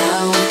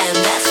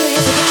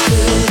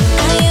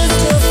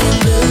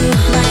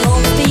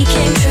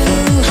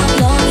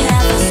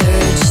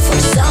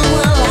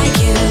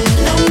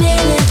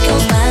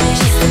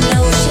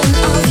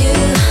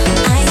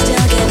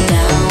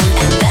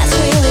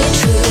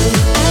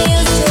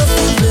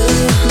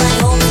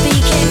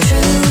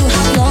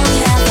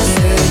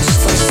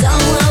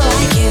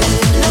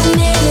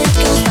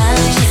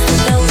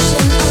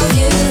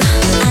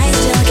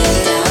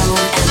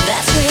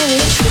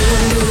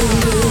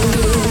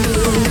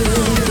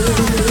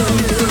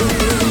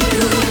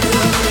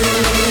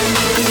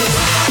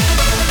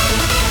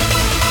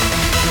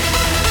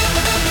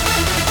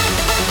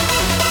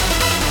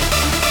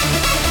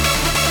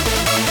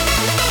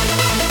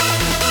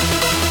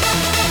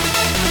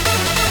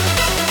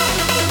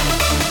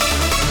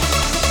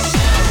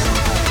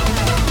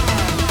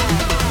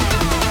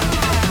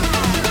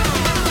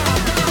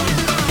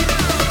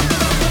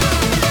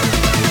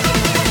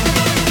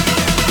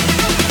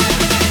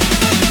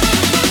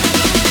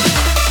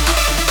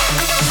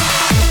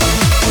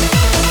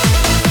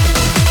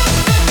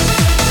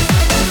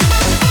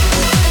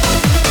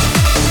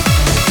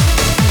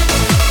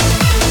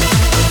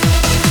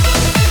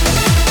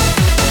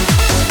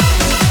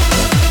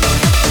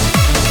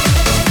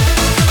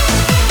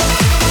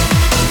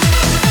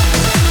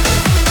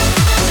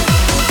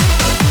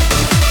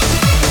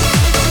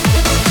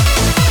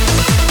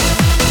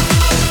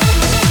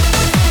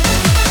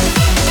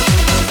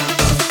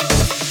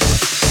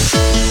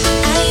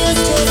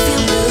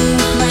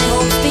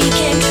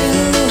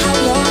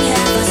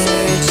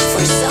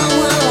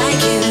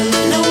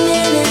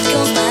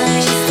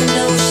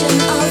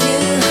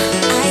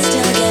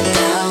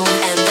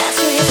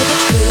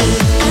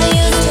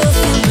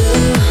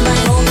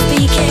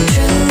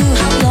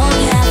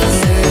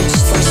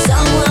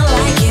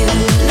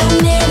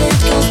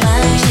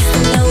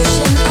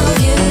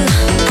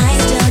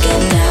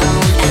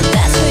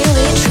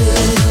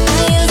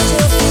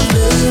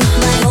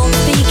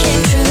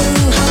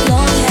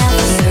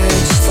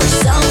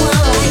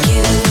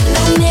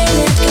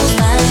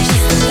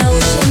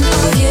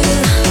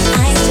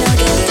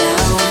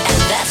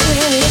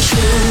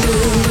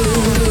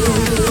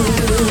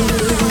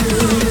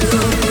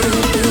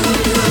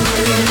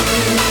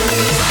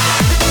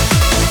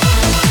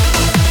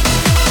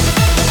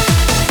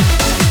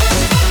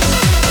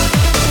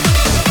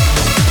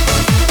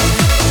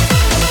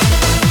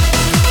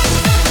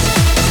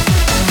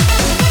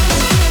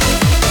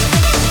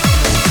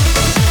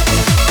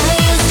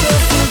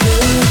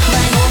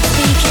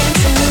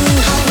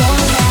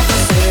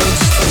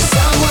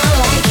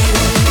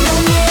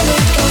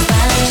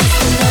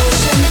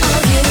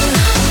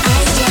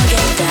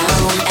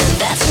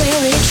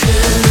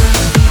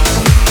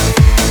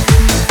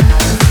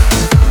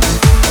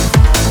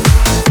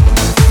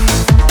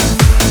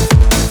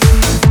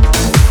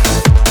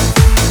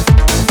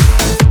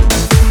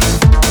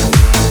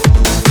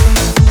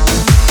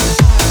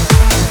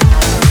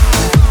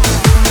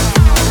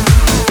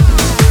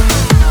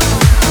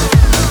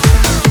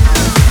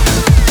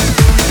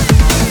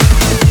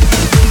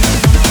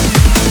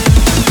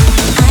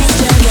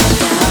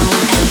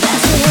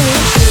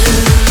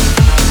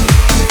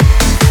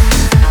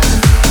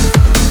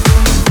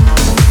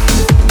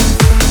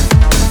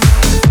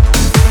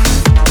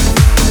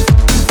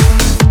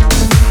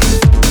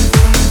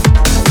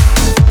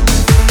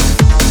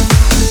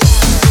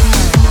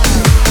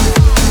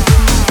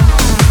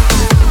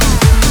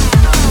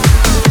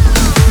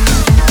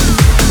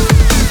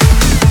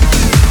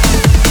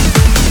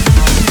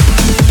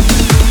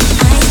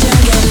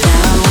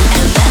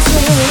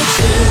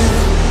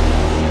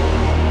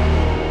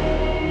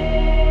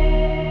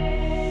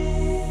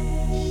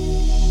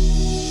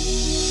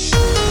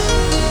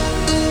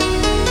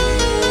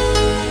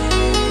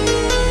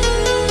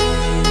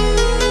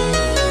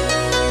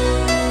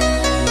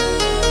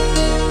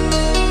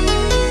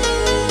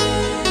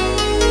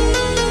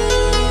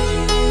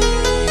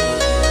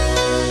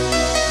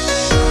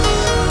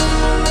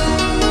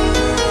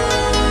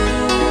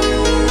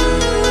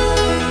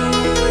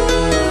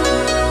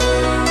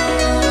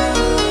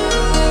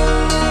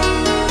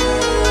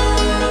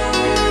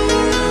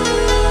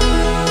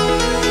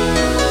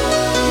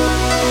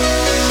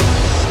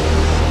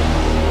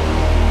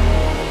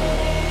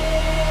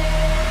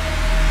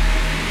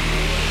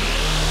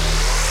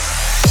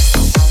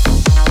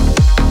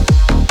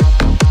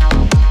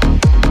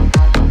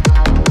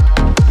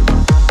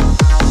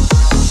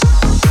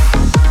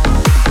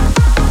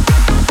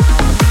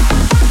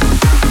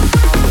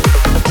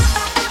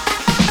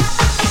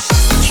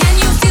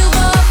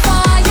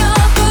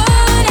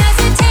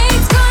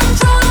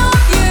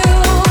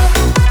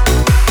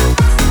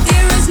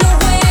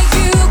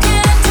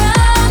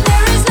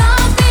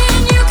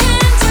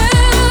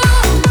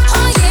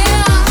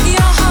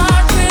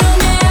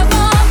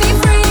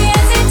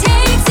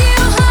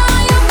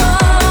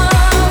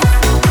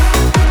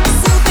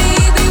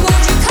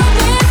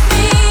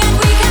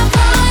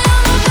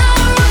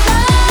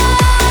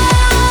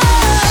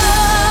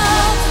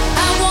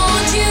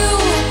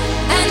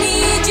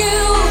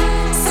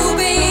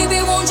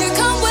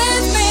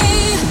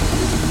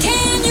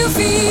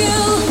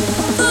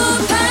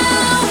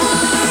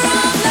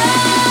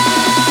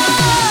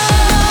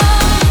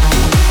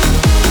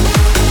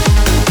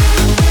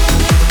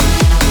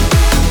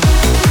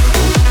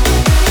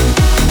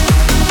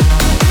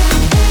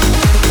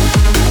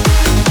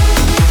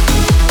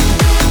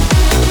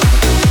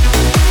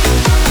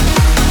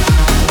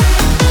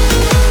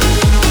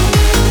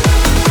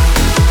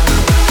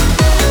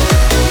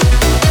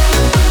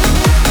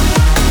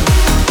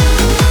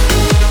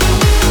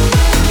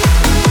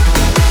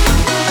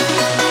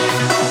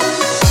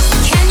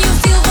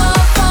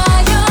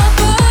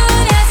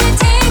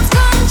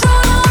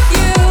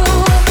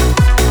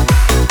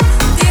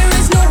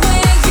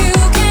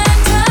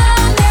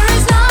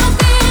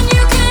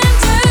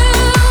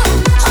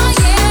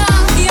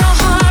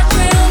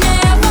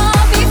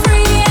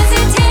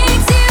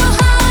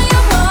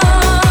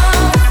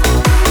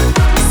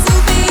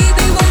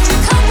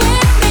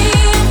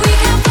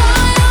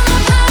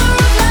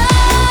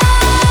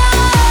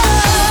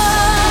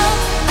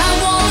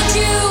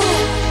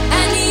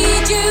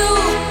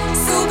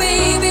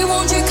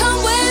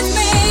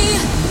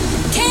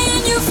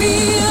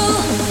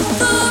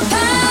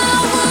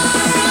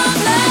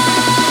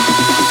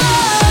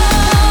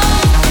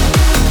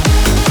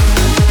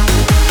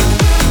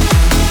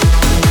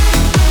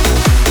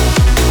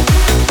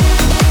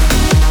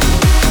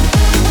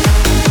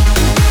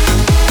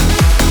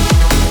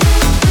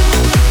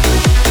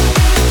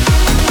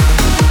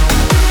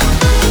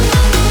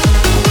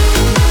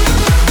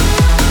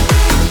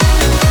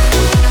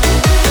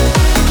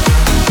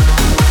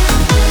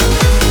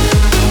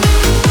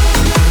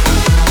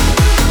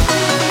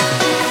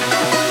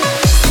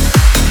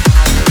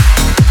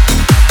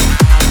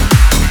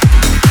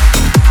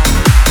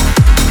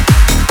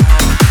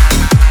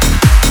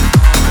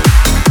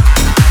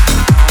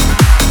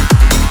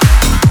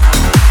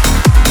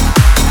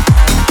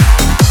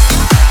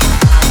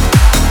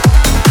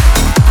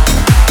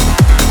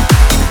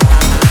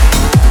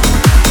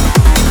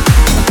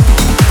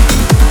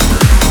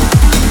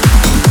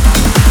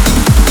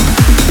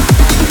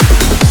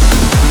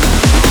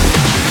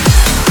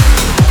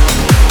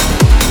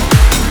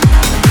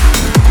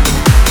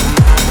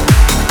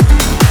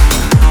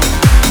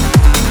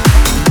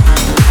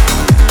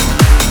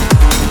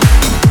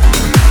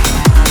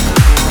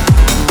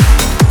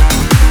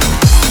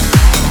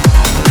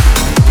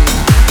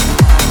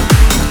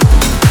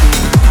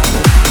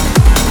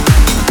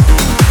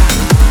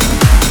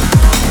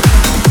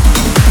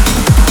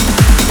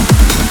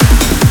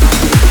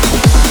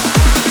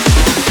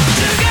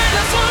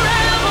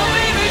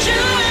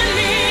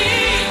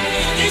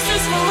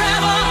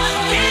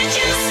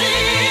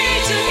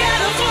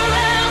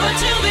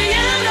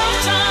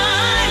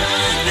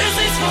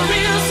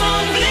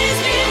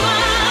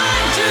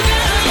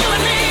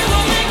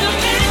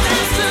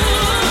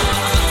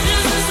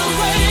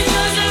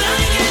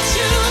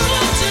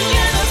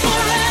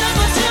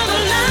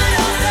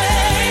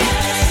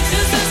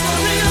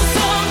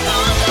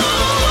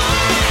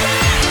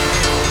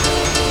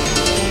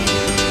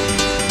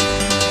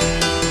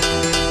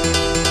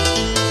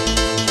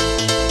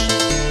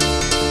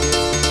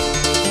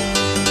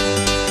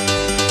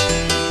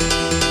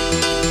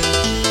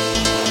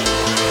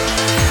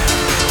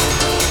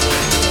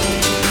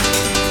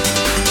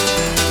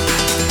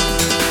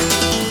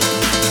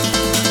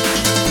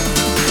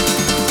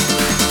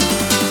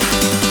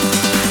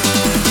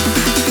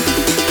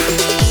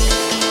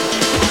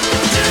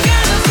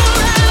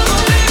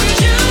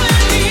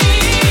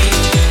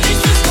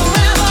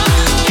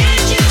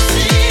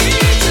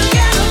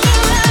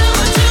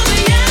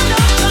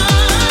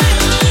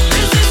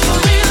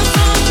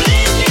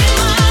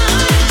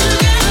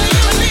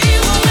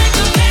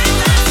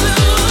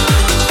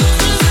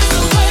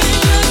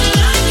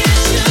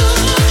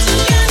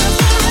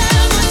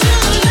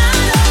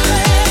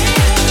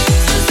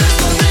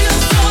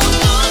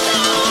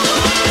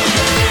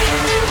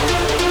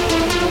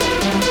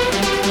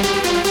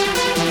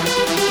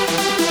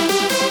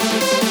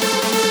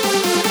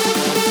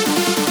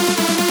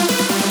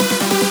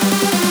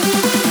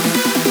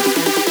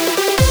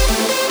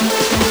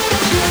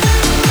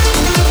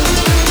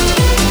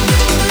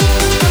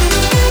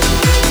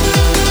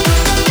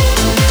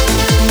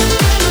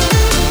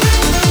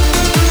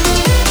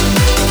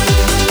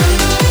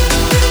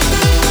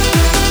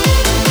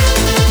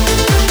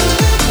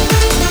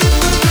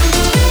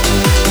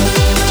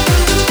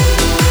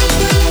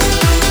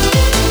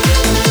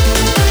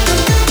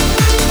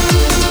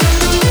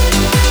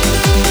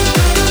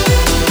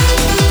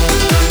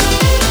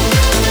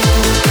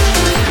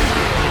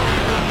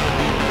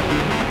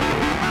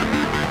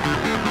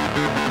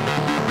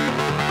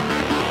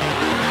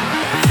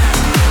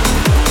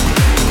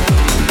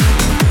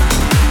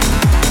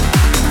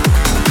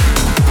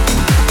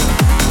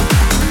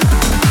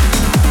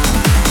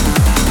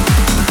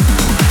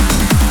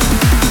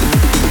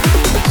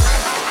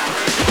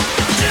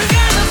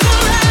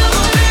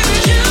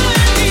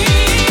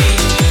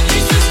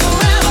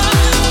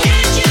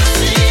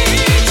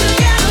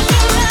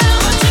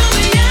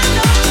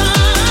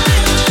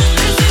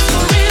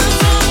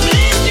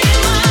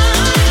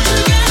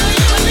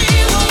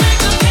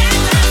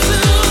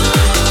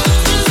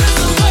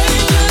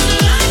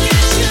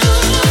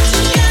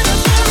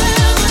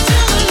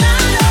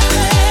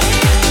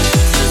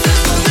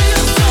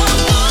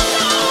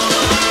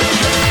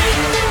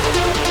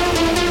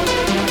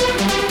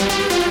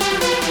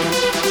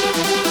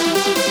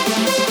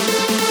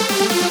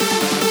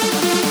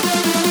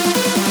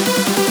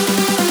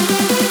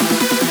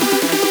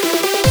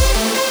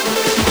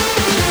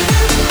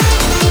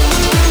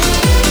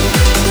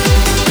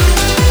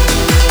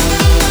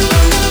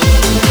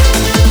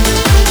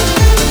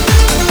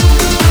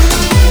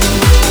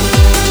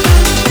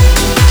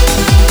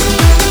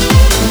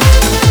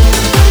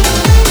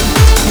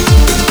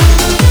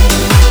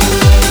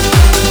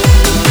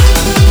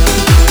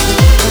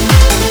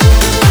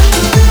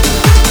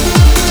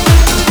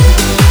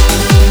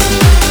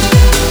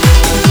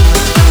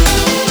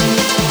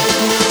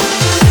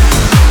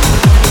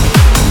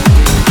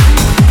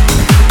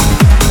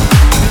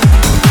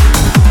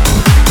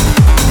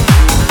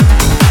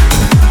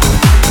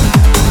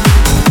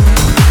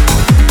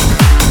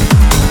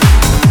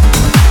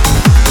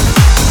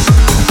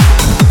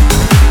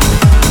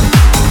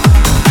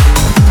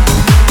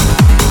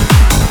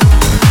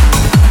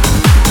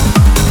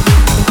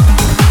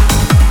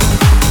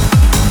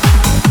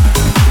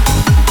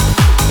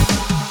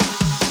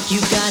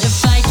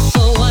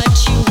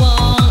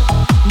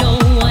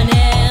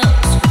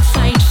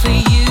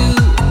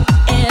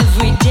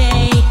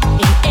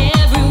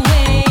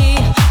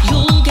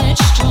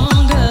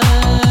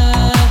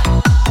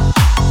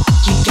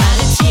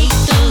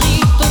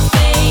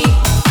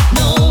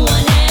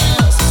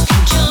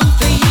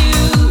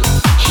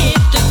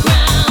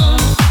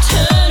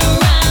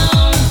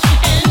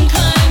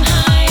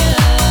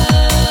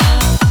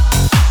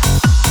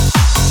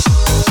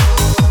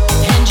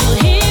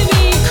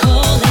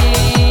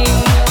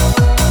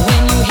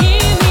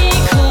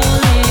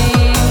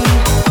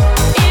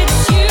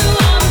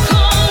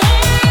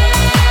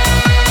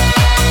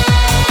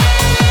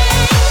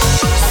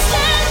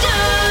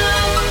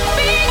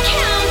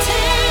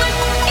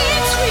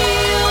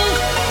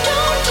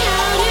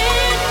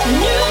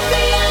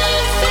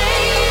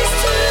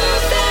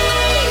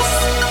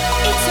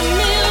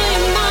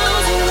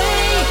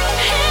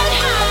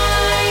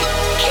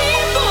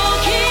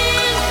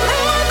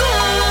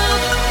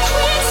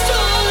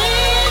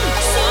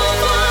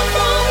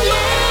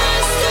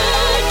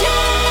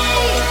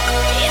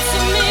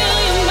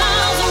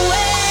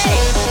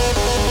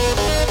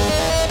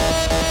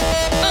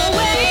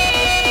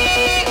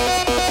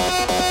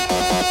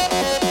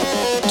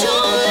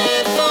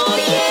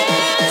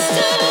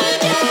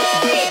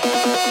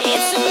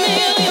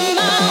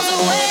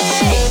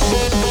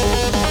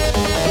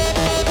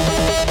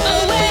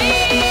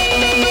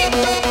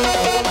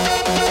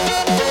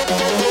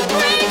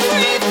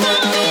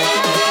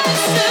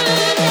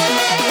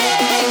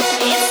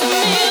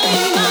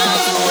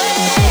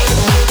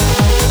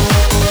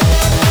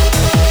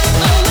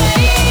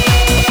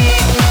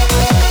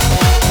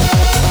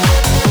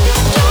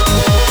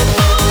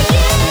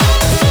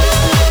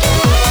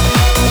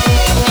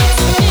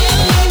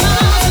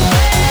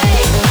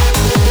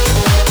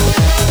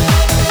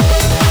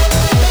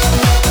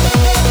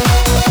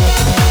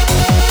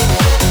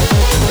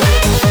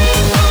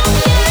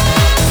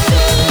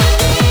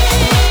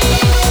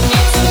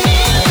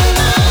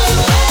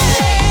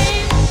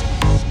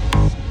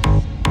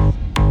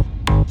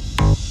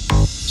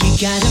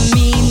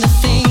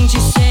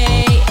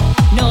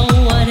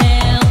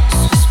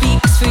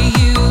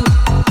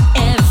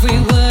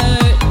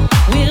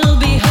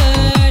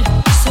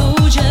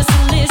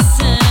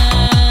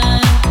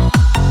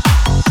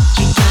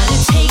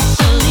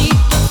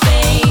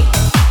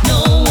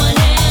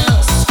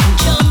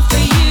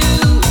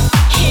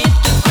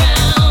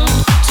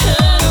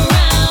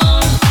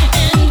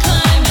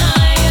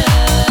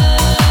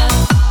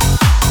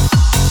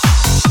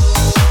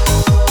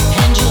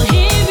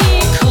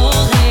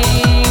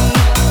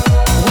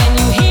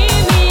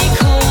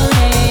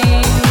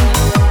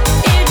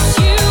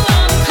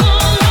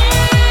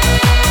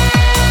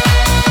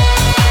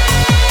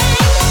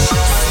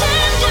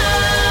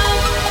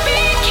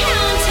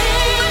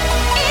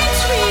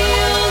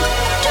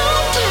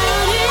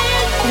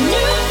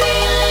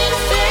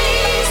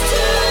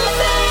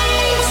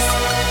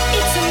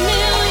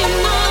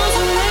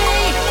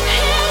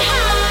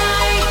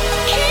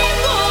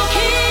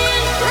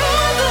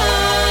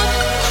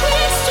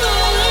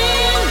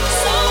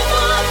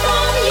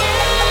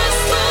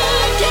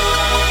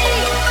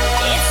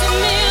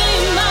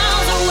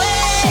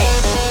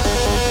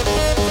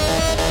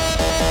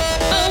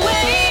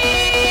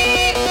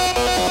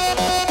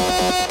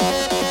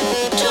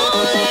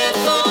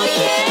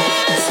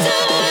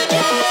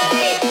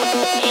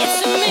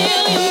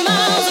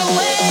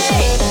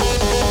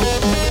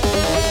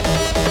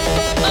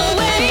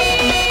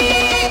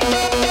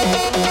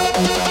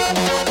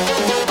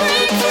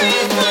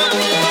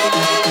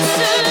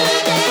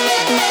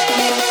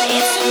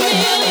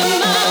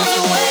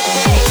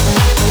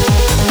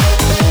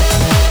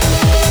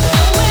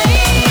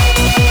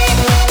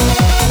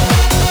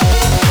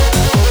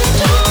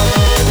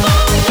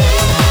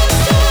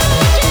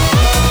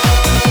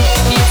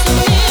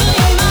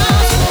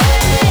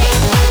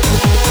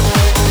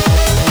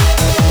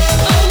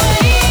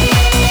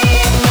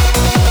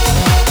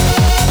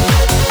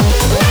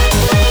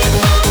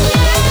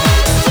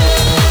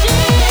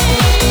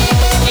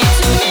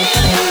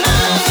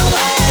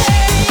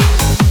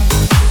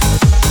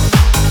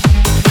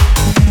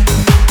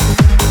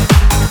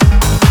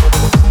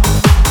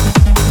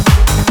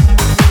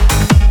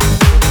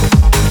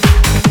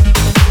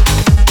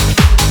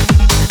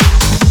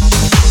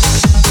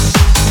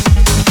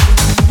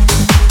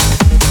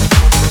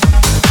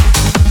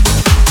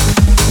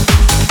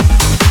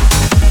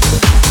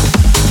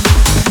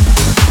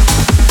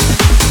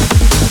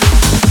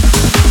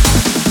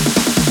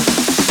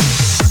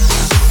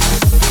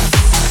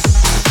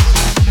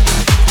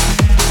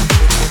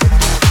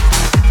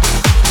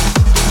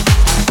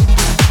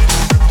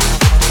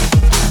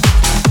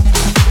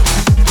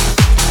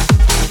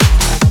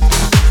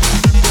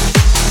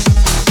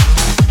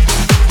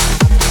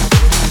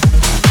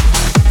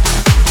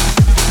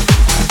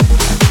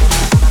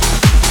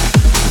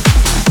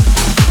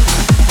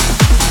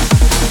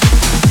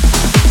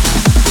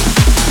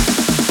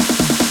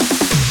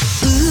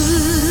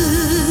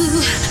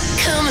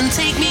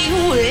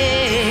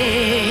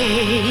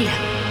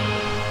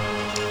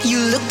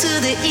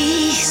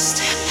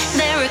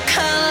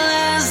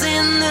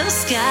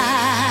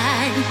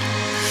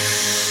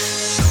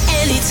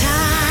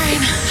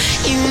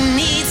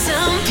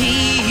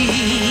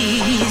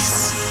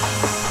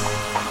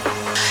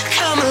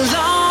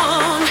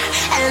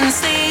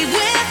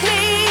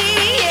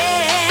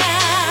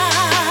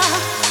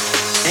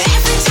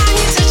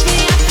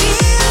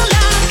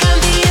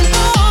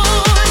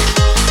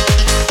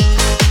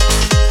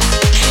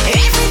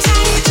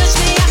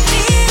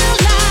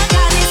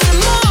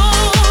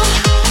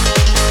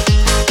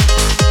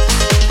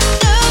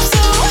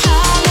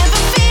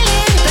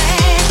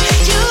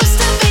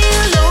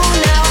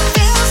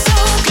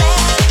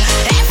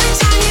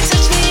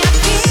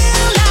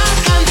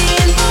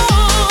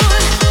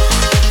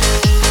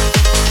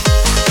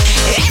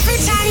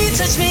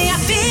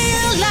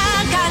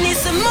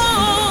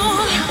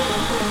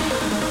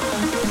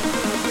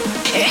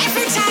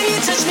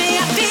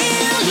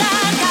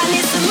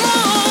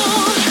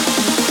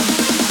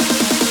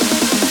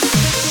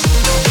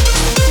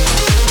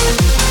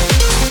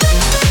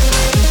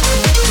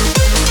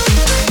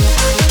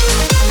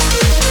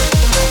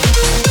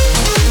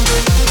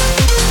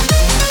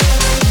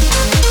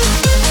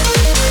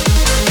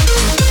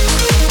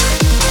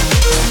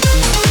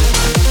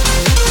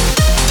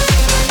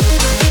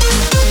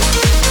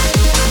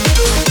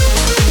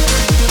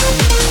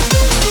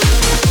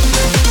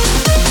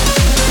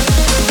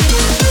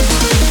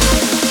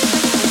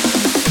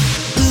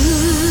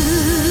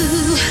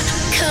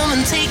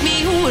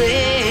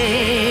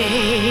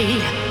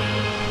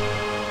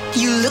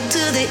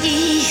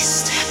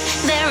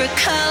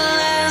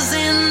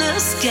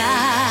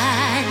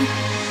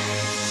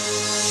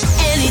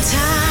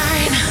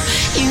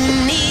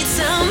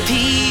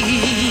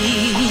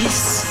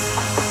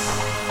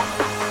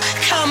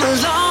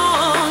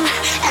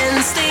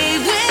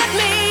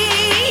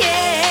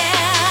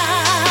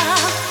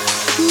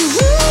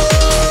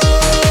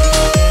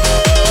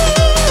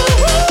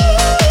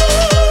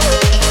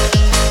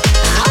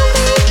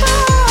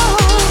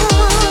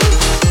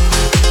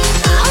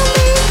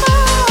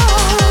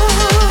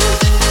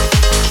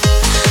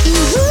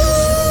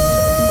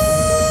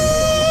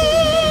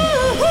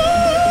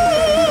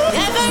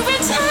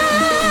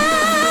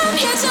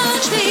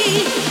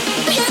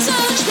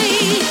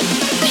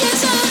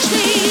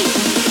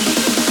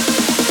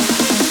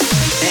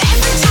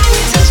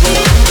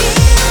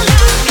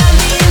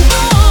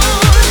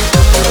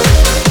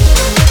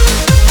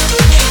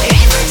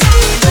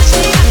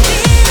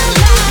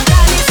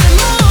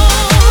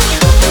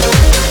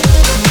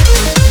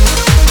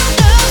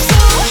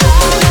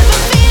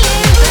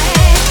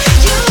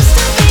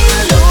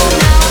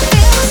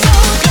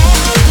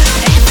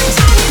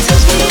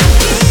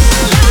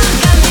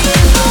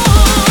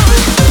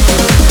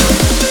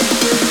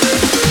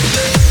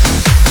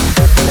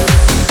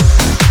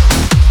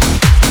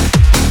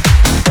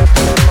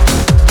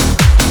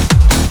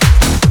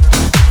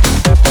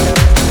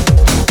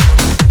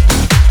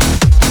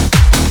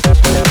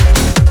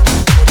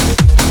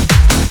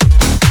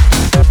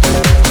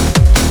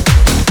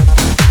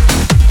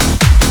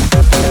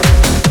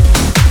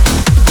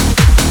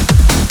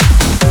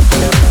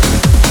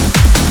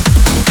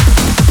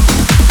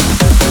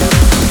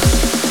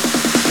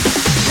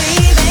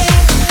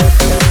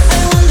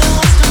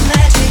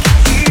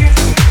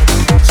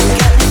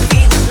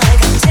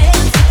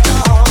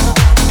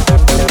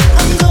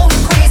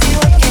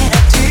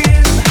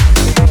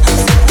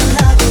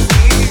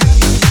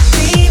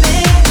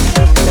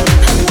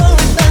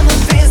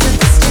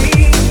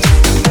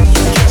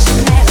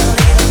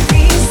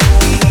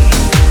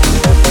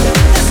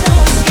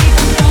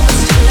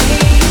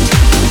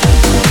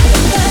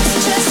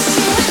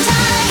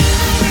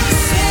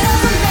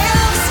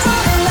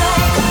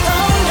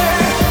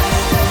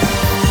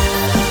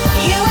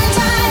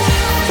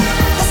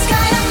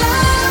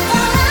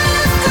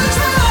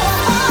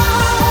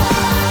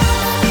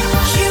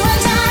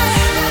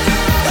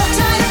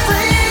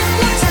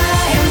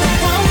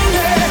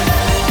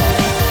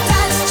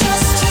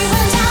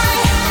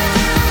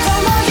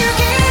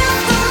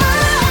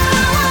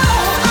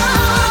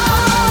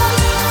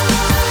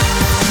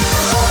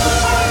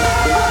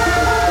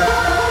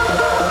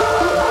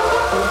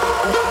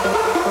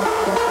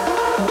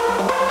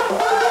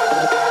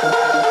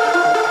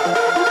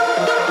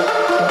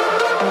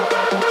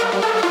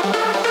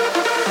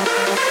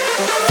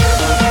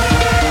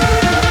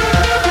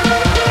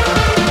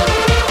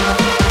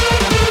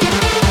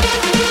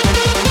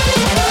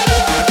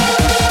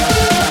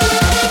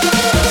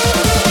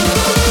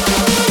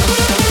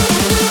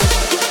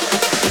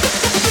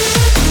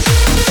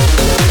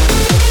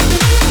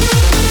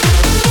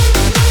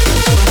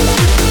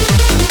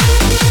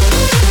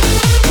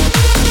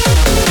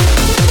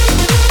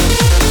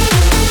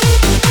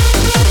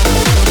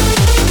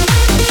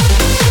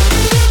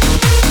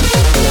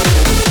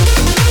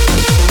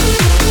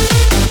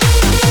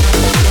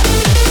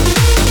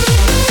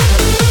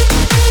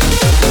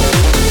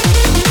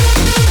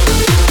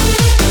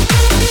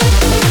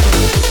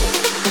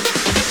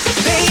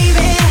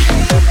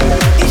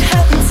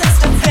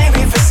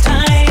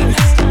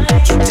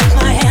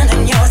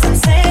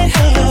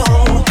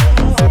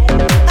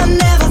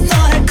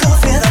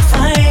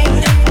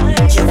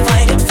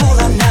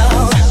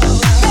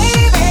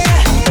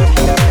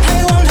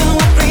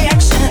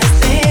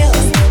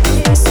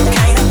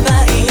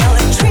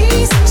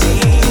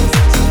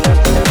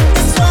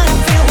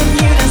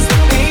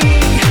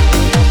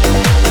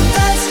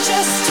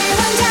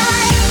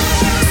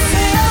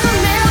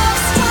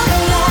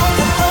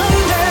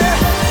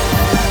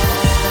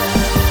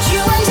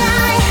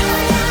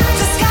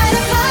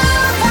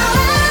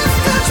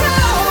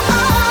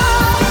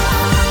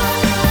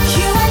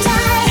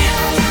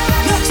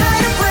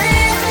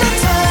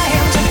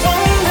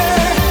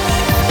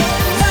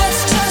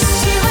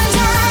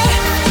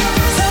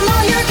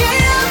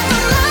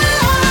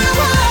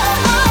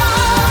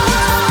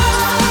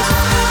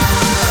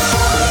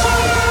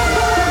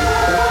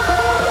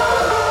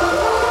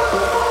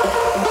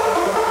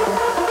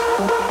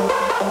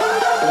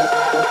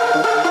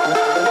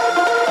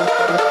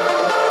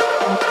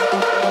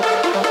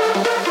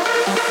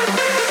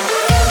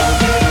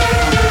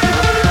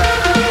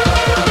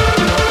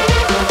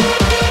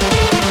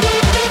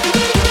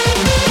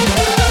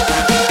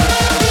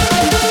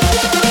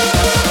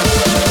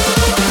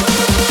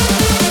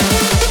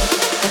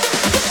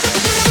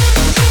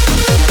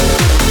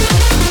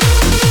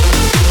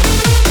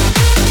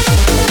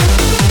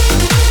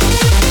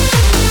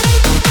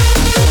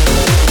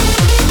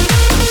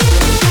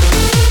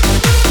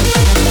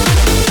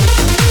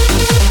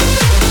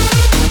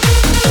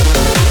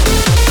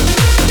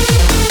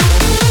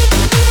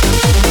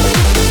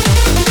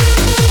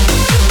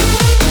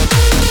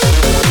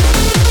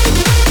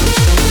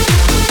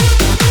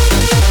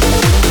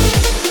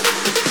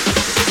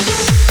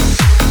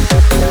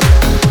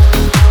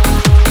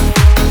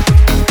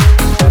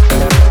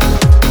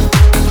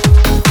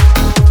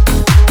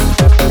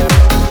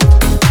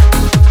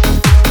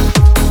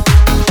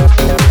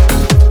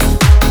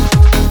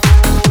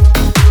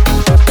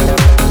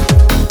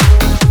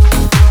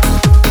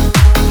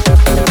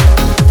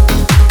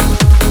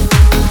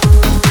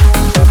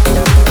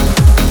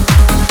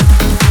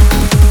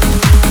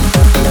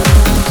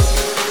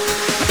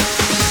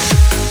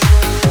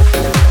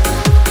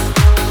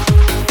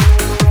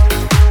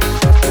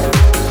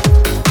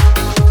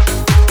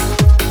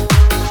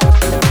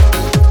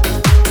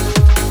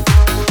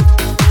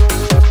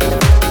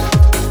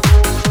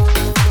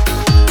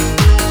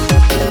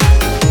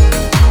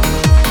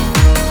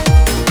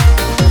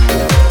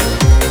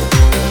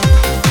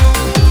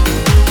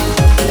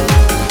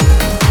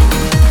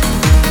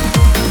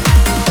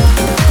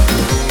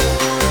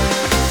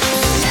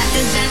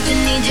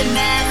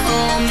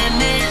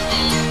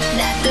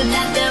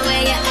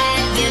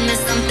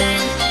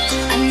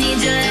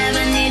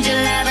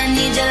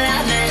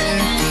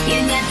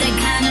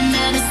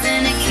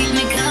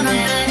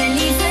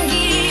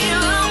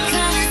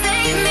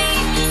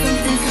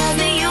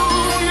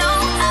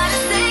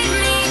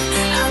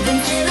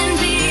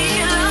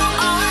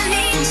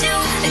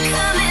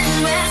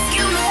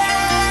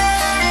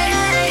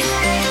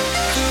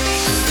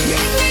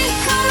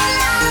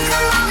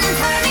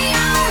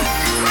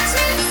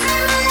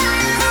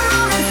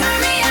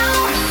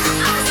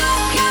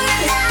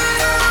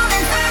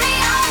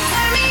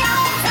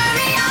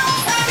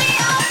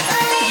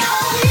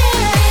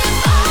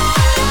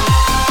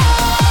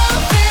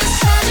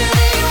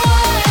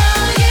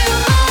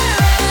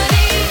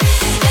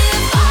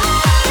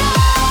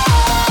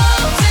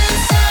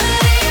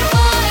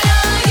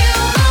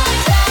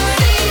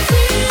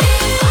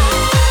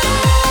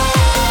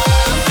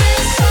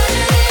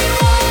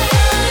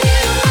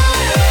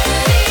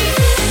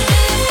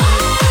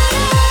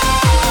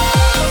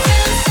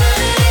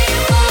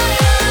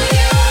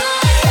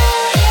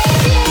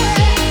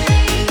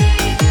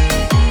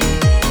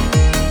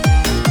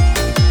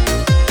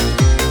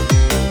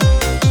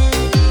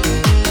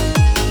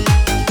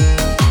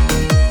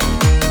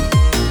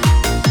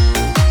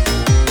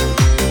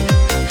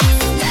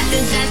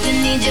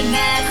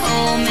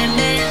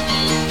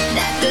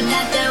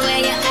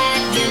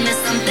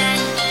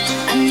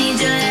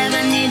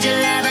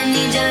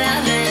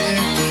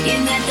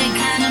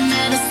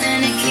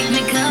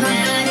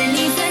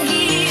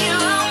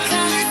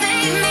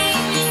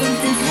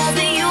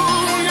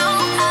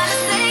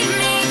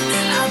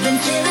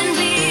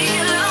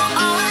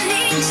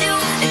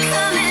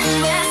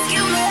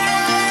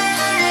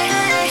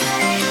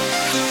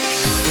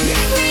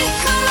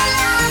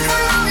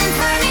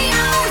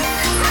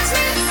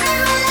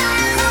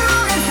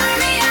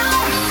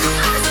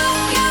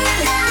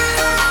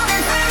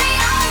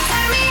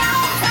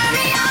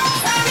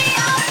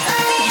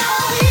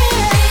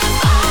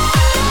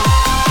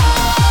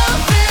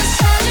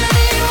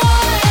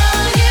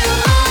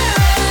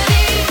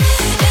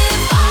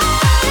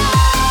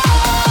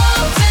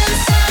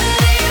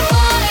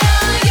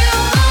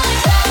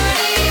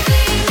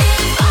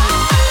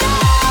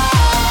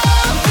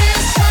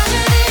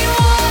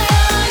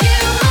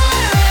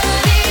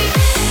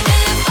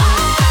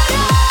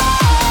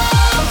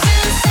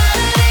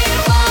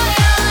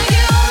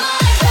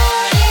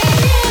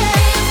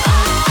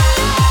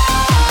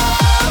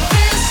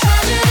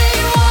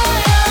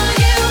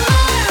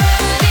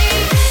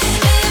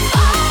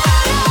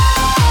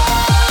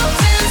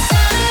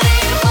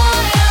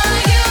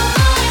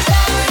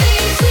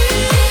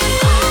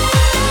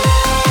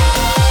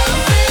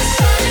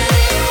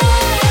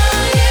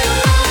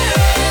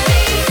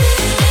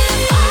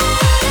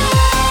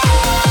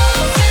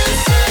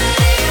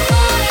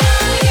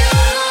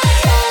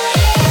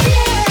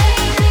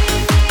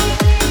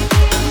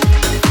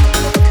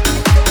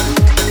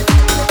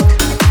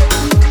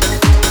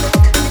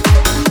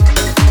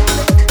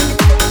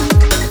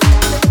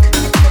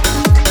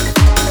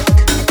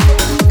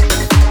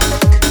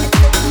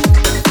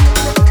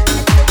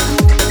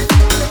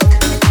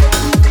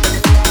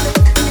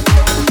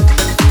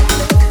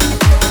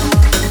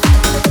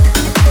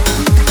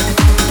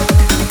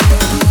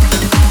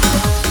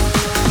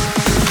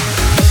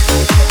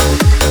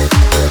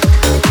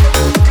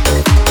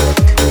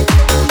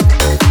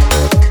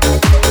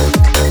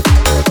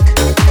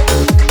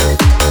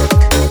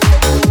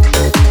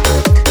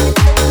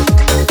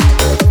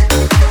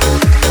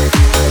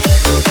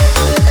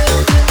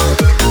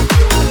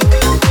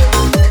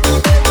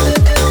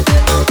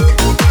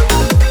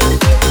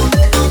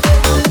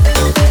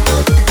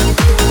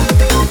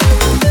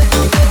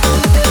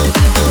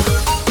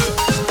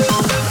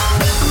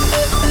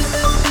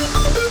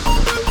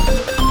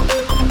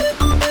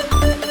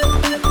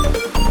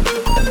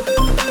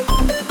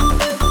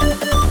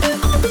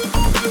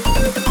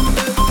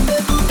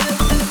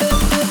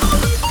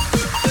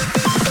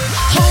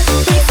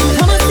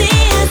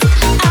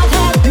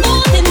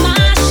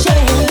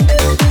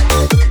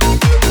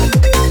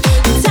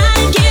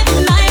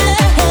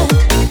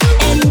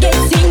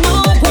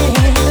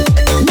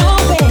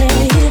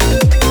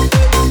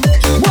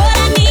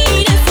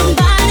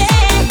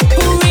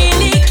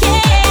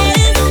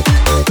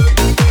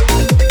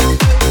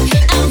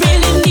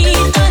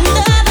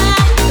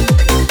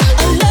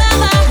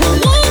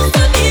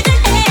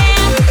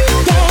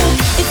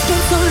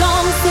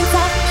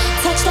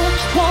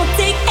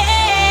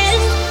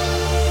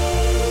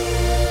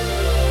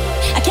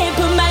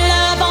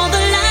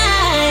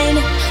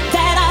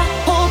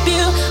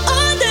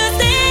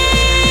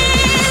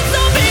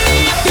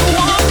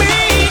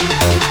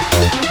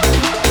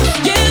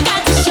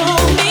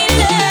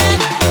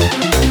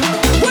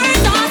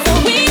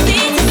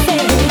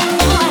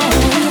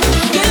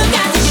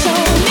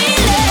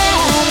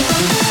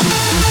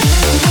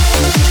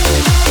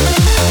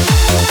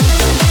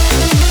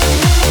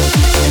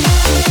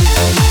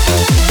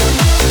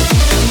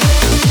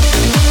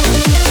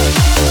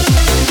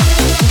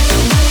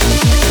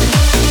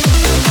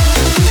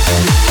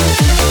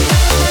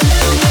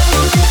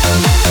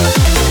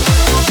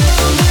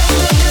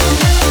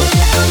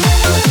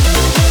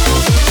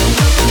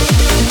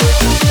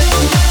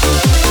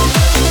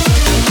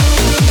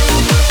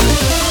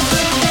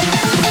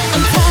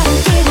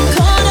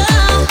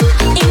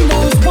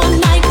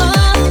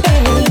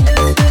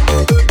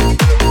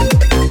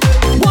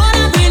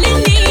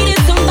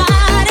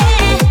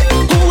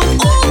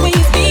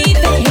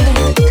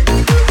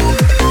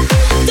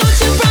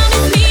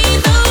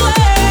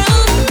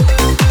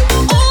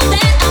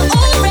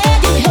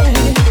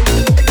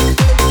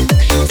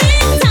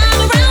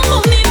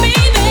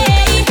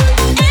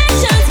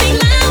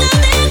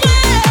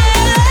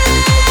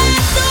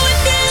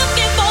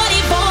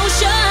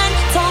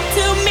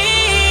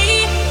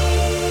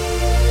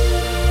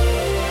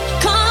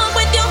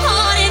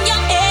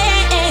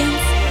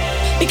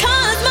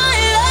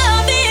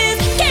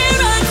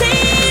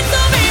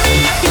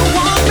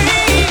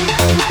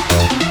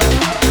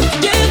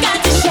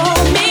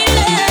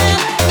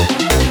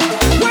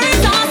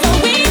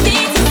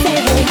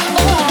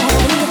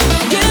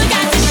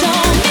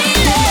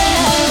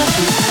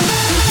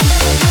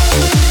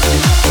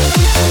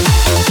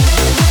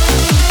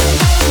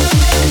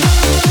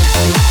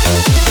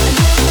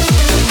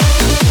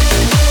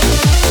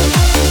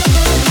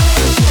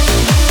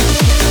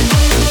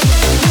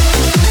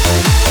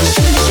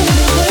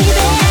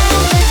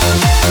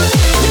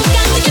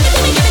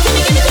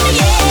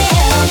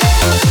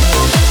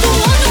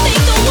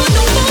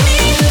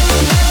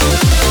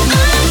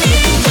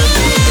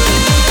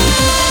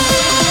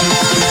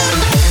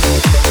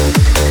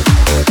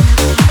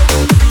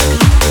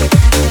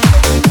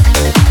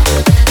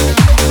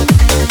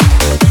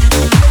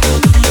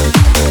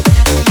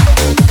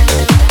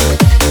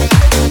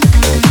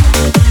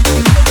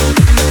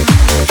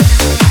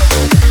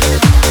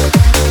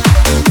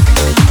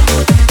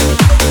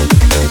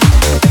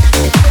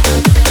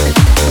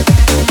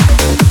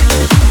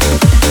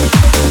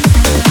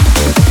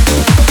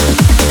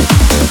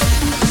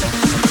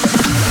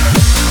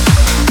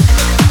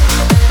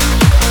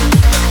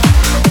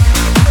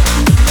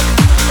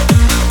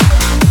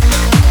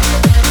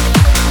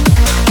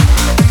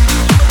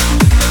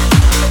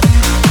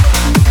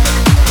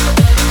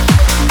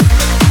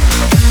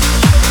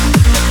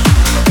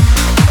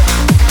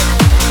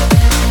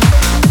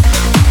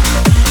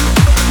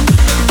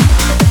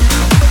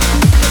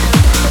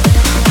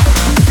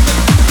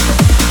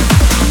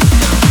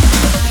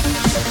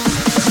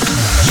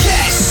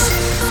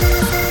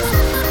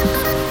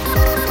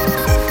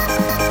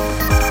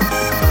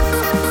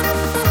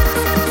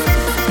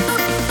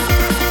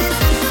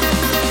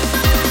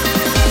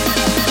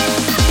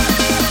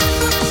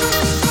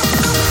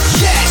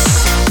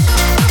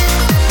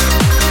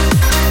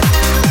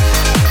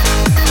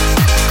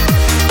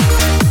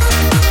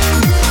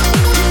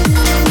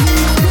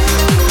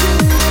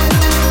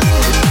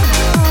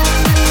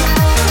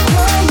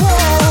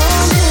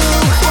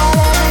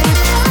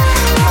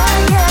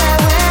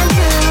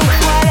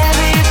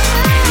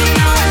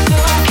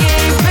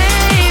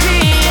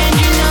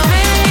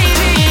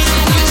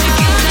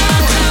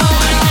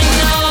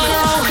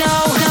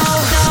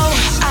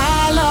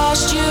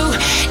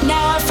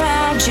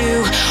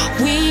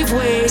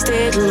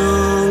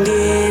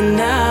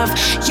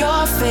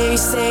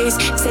face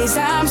says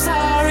I'm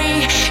sorry.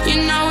 You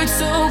know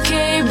it's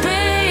okay,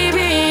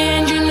 baby,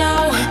 and you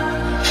know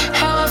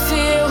how I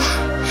feel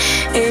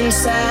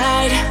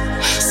inside.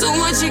 So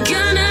what you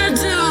gonna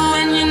do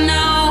when you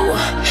know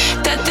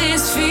that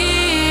this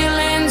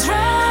feeling's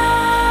right?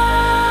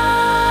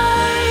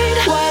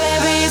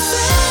 Whatever you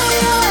say,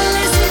 I'll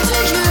listen to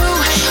you.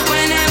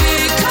 Whenever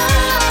you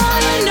call,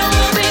 you know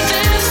I'll be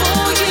there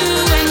for you,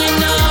 and you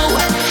know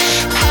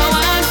how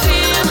I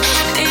feel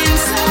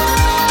inside.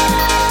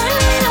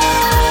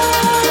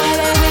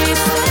 Whatever you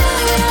say,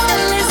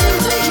 I'll listen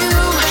to you.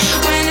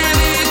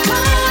 Whenever you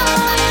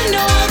call, you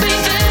know I'll be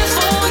there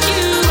for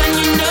you, and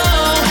you know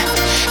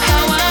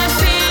how I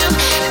feel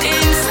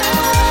inside.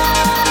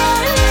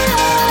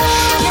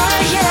 Yeah,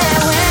 yeah,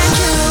 when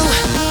you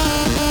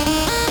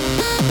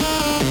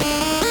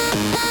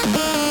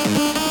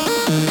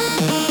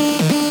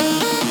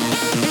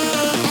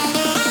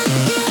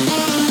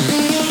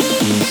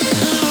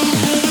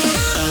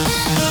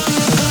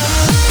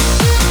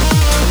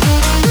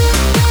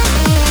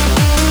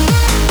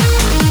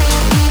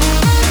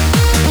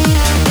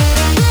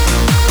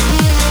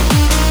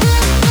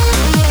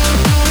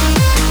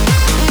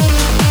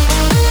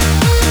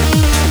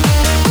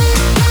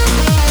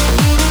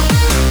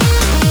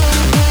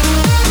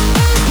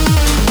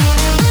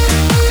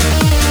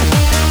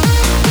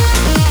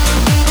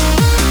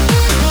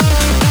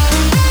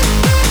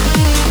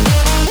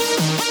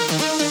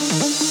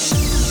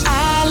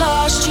I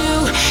lost you,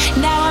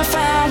 now I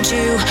found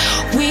you.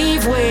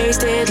 We've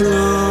wasted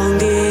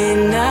long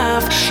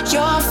enough.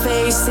 Your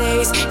face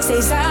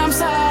says I'm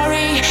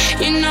sorry.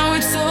 You know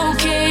it's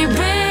okay,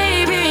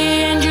 baby,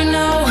 and you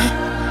know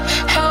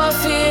how I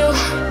feel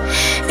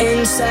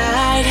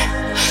inside.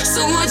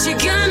 So what you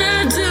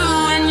gonna do